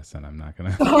all, Madison. I'm not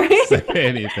gonna say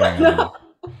anything else.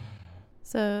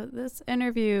 So this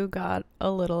interview got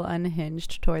a little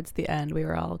unhinged towards the end. We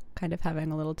were all kind of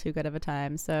having a little too good of a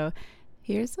time. So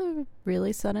here's a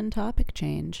really sudden topic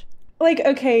change. Like,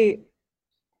 okay,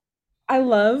 I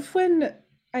love when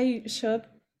I show up,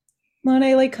 when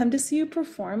I like come to see you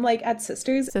perform, like at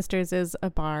Sisters. Sisters is a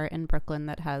bar in Brooklyn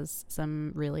that has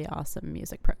some really awesome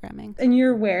music programming. And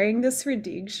you're wearing this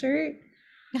Radigue shirt.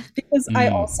 Because I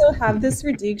also have this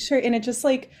Radigue shirt, and it just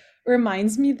like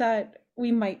reminds me that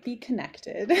we might be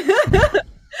connected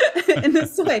in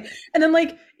this way. And then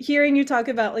like hearing you talk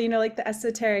about, you know, like the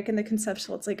esoteric and the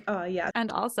conceptual, it's like, oh yeah.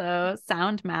 And also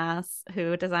Soundmass,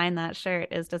 who designed that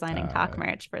shirt, is designing talk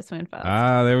merch for Swoonfest.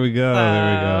 There we go. So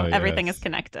there we go. Everything is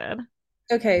connected.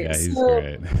 Okay, yeah, he's so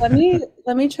great.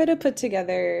 let me try to put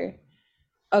together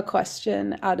a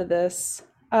question out of this.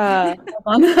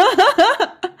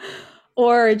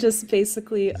 Or just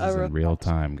basically this is in real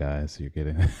time, guys. You're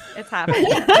getting it's happening.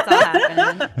 It's all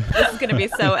happening. This is gonna be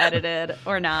so edited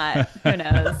or not. Who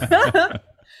knows?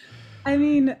 I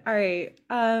mean, all right.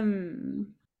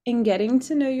 In getting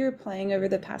to know your playing over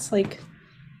the past like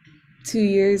 2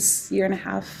 years, year and a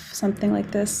half, something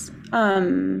like this,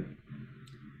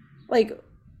 like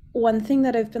one thing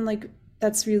that I've been like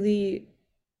that's really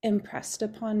impressed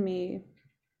upon me,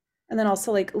 and then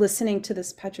also like listening to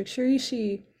this Patrick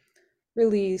Shirishi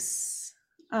release,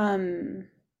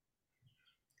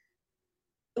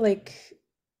 like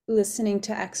listening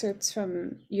to excerpts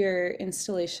from your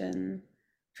installation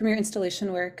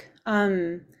work,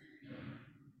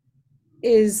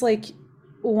 is like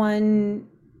one,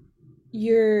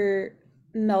 your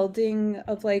melding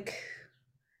of like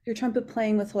your trumpet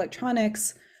playing with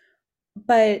electronics,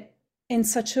 but in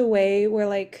such a way where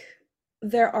like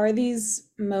there are these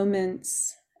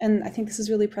moments. And I think this is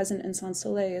really present in Sans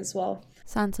Soleil as well.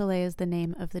 Sans Soleil is the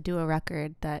name of the duo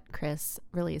record that Chris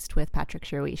released with Patrick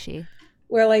Shirishi.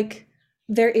 Where like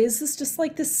there is this just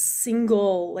like this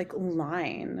single like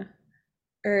line,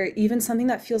 or even something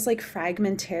that feels like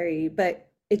fragmentary, but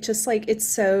it just like it's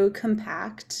so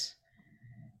compact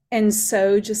and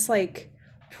so just like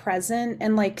present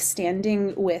and like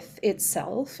standing with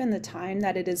itself in the time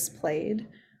that it is played.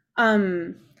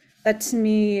 That to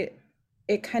me,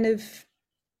 it kind of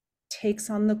takes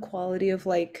on the quality of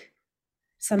like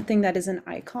something that is an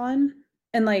icon,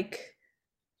 and like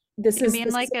this is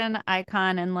like an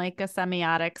icon and like a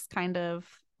semiotics kind of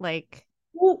like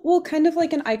well kind of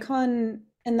like an icon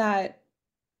in that,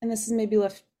 and this is maybe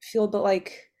left field, but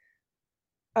like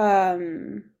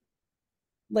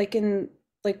in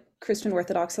like Christian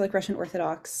Orthodox or like Russian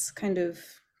Orthodox kind of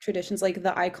traditions, like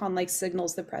the icon like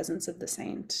signals the presence of the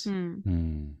saint,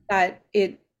 that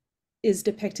it is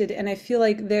depicted. And I feel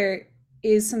like there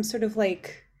is some sort of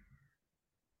like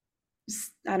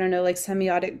I don't know, like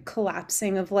semiotic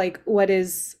collapsing of like what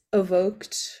is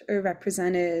evoked or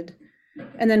represented,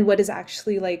 and then what is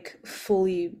actually like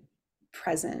fully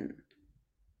present.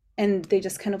 And they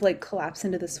just kind of like collapse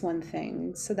into this one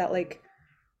thing, so that like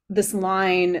this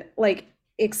line like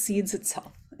exceeds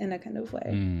itself in a kind of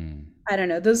way. Mm. I don't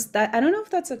know. That I don't know if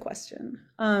that's a question.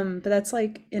 But that's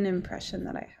like an impression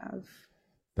that I have.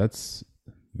 That's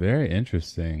very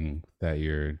interesting that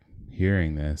you're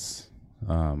hearing this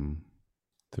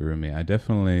through me. I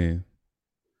don't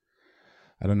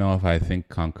know if I think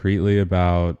concretely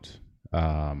about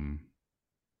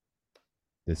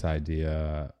this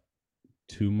idea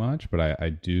too much, but I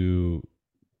do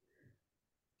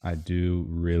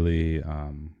really,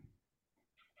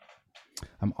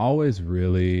 I'm always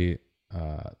really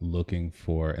looking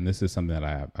for, and this is something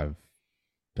that I've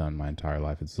done my entire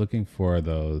life. It's looking for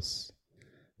those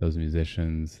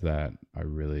musicians that are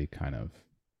really kind of,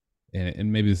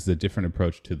 and maybe this is a different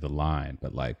approach to the line,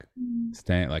 but like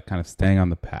staying on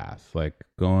the path, like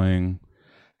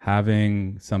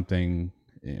having something,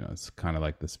 it's kind of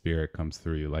like the spirit comes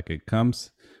through you. Like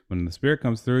when the spirit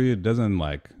comes through you, it doesn't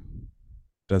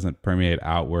permeate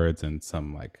outwards in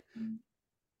some like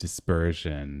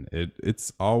dispersion.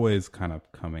 It's always kind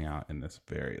of coming out in this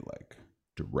very like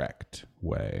direct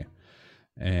way.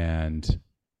 And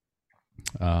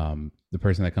the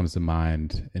person that comes to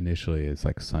mind initially is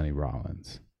like Sonny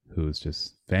Rollins, who's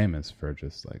just famous for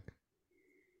just like,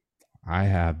 I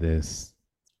have this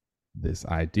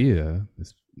idea,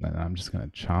 and I'm just gonna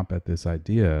chomp at this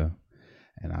idea,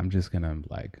 and I'm just gonna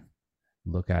like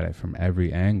look at it from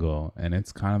every angle, and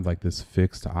it's kind of like this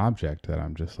fixed object that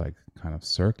I'm just like kind of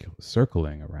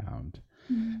circling around.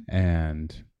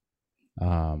 And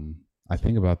I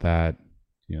think about that,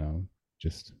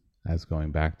 just as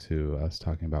going back to us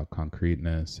talking about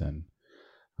concreteness, and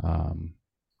I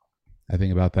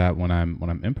think about that when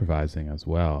I'm improvising as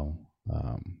well,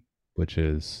 which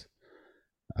is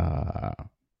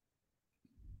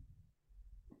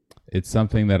it's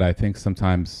something that I think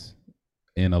sometimes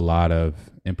in a lot of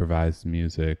improvised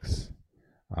musics,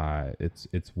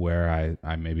 it's where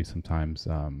I maybe sometimes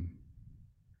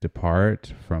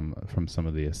depart from some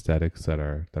of the aesthetics that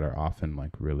are often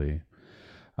like really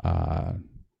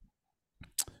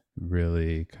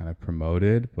really kind of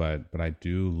promoted, but I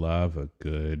do love a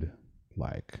good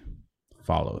like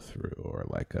follow through, or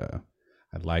like I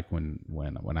like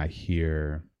when I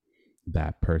hear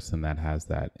that person that has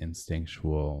that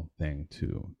instinctual thing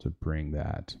to bring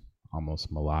that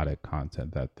almost melodic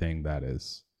content, that thing that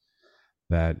is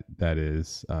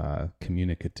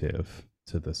communicative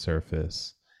to the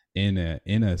surface in a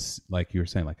like you were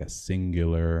saying, like a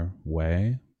singular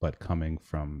way, but coming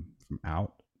from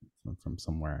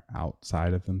somewhere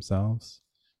outside of themselves.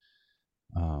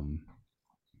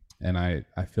 And I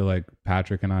feel like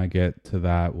Patrick and I get to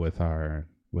that with our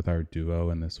duo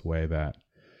in this way that,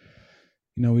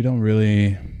 we don't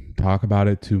really talk about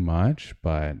it too much,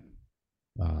 but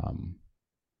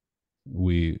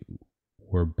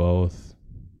we're both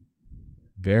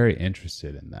very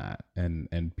interested in that,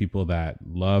 and people that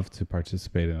love to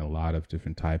participate in a lot of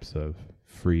different types of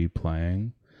free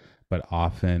playing, but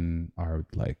often are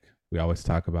like, we always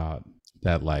talk about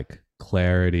that like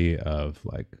clarity of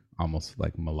like almost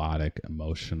like melodic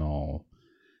emotional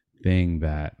thing,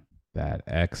 that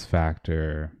X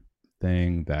factor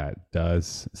thing that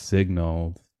does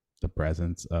signal the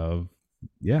presence of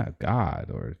God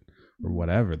or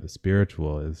whatever, the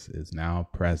spiritual is now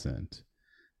present.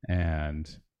 And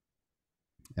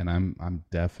I'm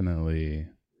definitely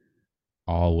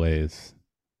always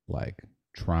like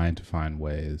trying to find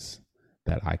ways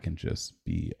that I can just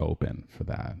be open for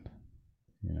that,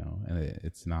 and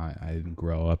it's not, I didn't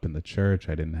grow up in the church.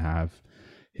 I didn't have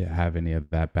any of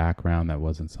that background. That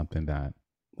wasn't something that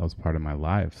was part of my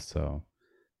life. So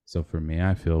for me,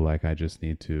 I feel like I just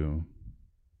need to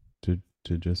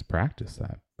just practice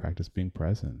being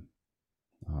present.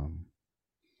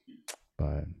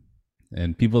 But,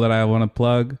 and people that I want to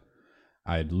plug,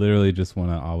 I literally just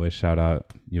want to always shout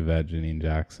out Yvette Janine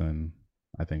Jackson.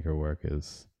 I think her work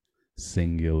is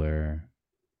singular.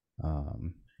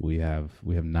 We have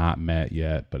not met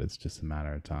yet, but it's just a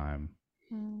matter of time.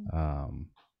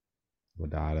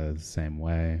 Wadada is the same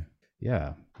way.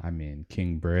 Yeah, I mean,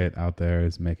 King Britt out there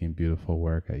is making beautiful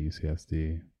work at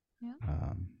UCSD.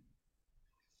 Yeah.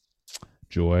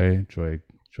 Joy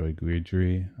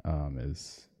Guidry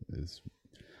is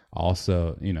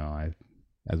also,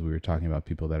 as we were talking about,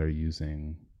 people that are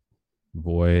using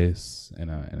voice in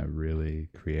a really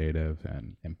creative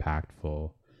and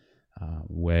impactful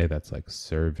way, that's like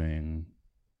serving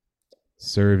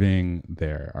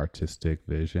their artistic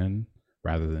vision,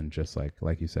 rather than just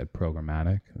like you said,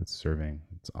 programmatic. It's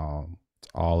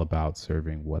all about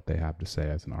serving what they have to say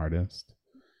as an artist.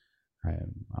 I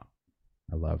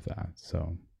love that.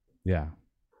 So yeah.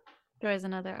 Joy is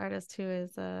another artist who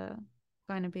is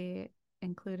going to be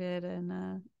included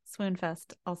in Swoon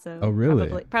Fest also. Oh,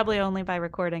 really? Probably only by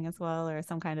recording as well, or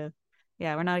some kind of,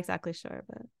 yeah, we're not exactly sure,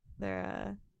 but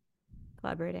they're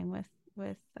collaborating with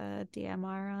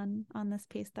DMR on this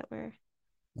piece that we're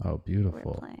beautiful.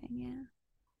 we're playing. Yeah.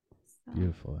 So,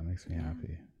 beautiful. That makes me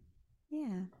happy.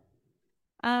 Yeah.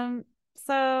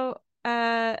 So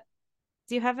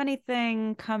do you have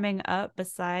anything coming up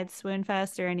besides Swoon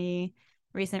Fest, or any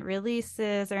recent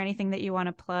releases, or anything that you want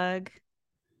to plug?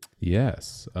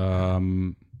 Yes.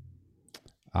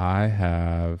 I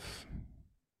have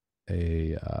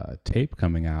a tape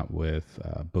coming out with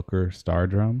Booker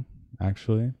Stardrum,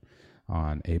 actually,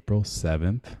 on April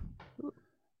 7th.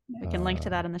 We can link to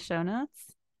that in the show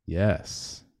notes.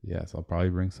 Yes. I'll probably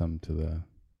bring some to the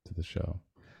show.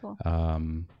 Cool.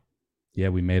 Yeah,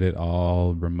 we made it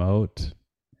all remote,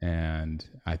 and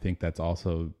I think that's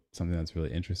also something that's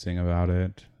really interesting about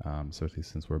it, especially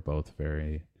since we're both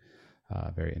very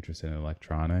interested in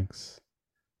electronics.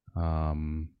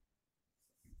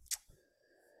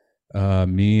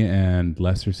 Me and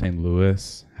Lester St.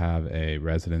 Louis have a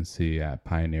residency at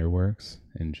Pioneer Works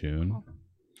in June,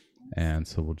 and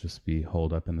so we'll just be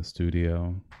holed up in the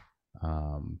studio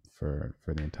for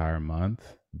the entire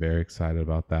month. Very excited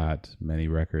about that. Many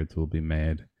records will be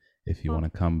made. If you want to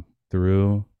come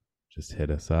through, just hit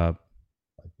us up.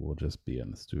 We'll just be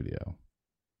in the studio.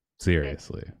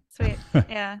 Seriously. Sweet.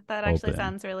 Yeah, that actually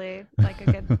sounds really like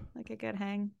a good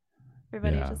hang.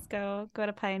 Everybody just go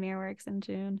to Pioneer Works in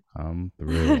June. Come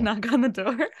through. Knock on the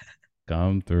door.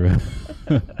 Come through.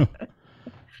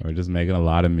 We're just making a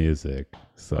lot of music.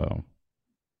 So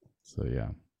yeah.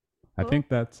 Cool. I think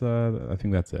that's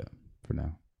it for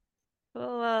now.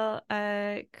 Cool. Well,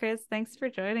 Chris, thanks for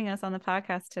joining us on the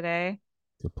podcast today.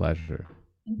 It's a pleasure.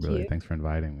 Thanks for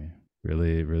inviting me.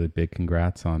 Really, really big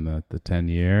congrats on the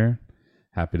 10-year.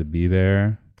 Happy to be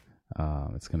there.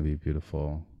 It's going to be a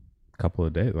beautiful couple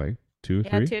of days, like 2 or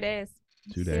 3? 2 days.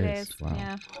 2 days. Wow.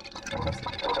 Yeah.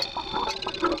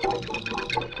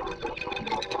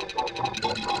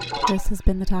 This has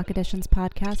been the Talk Editions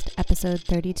podcast, episode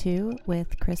 32,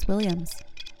 with Chris Williams.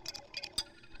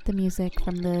 The music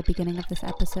from the beginning of this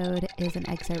episode is an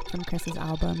excerpt from Chris's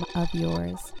album, Of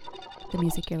Yours. The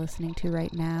music you're listening to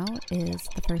right now is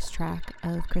the first track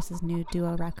of Chris's new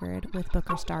duo record with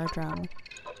Booker Stardrum.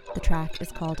 The track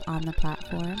is called On the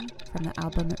Platform, from the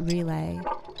album Relay,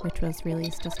 which was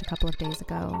released just a couple of days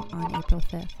ago on April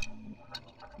 5th.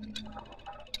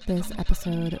 This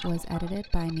episode was edited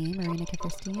by me, Marina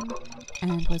Kifferstein,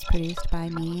 and was produced by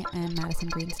me and Madison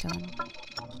Greenstone.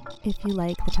 If you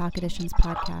like the Talk Editions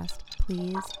podcast,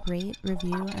 please rate,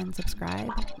 review, and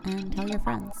subscribe, and tell your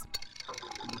friends.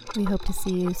 We hope to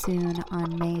see you soon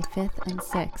on May 5th and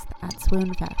 6th at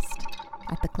Swoon Fest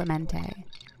at the Clemente.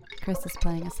 Chris is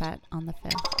playing a set on the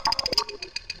 5th.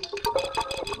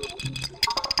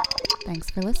 Thanks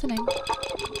for listening.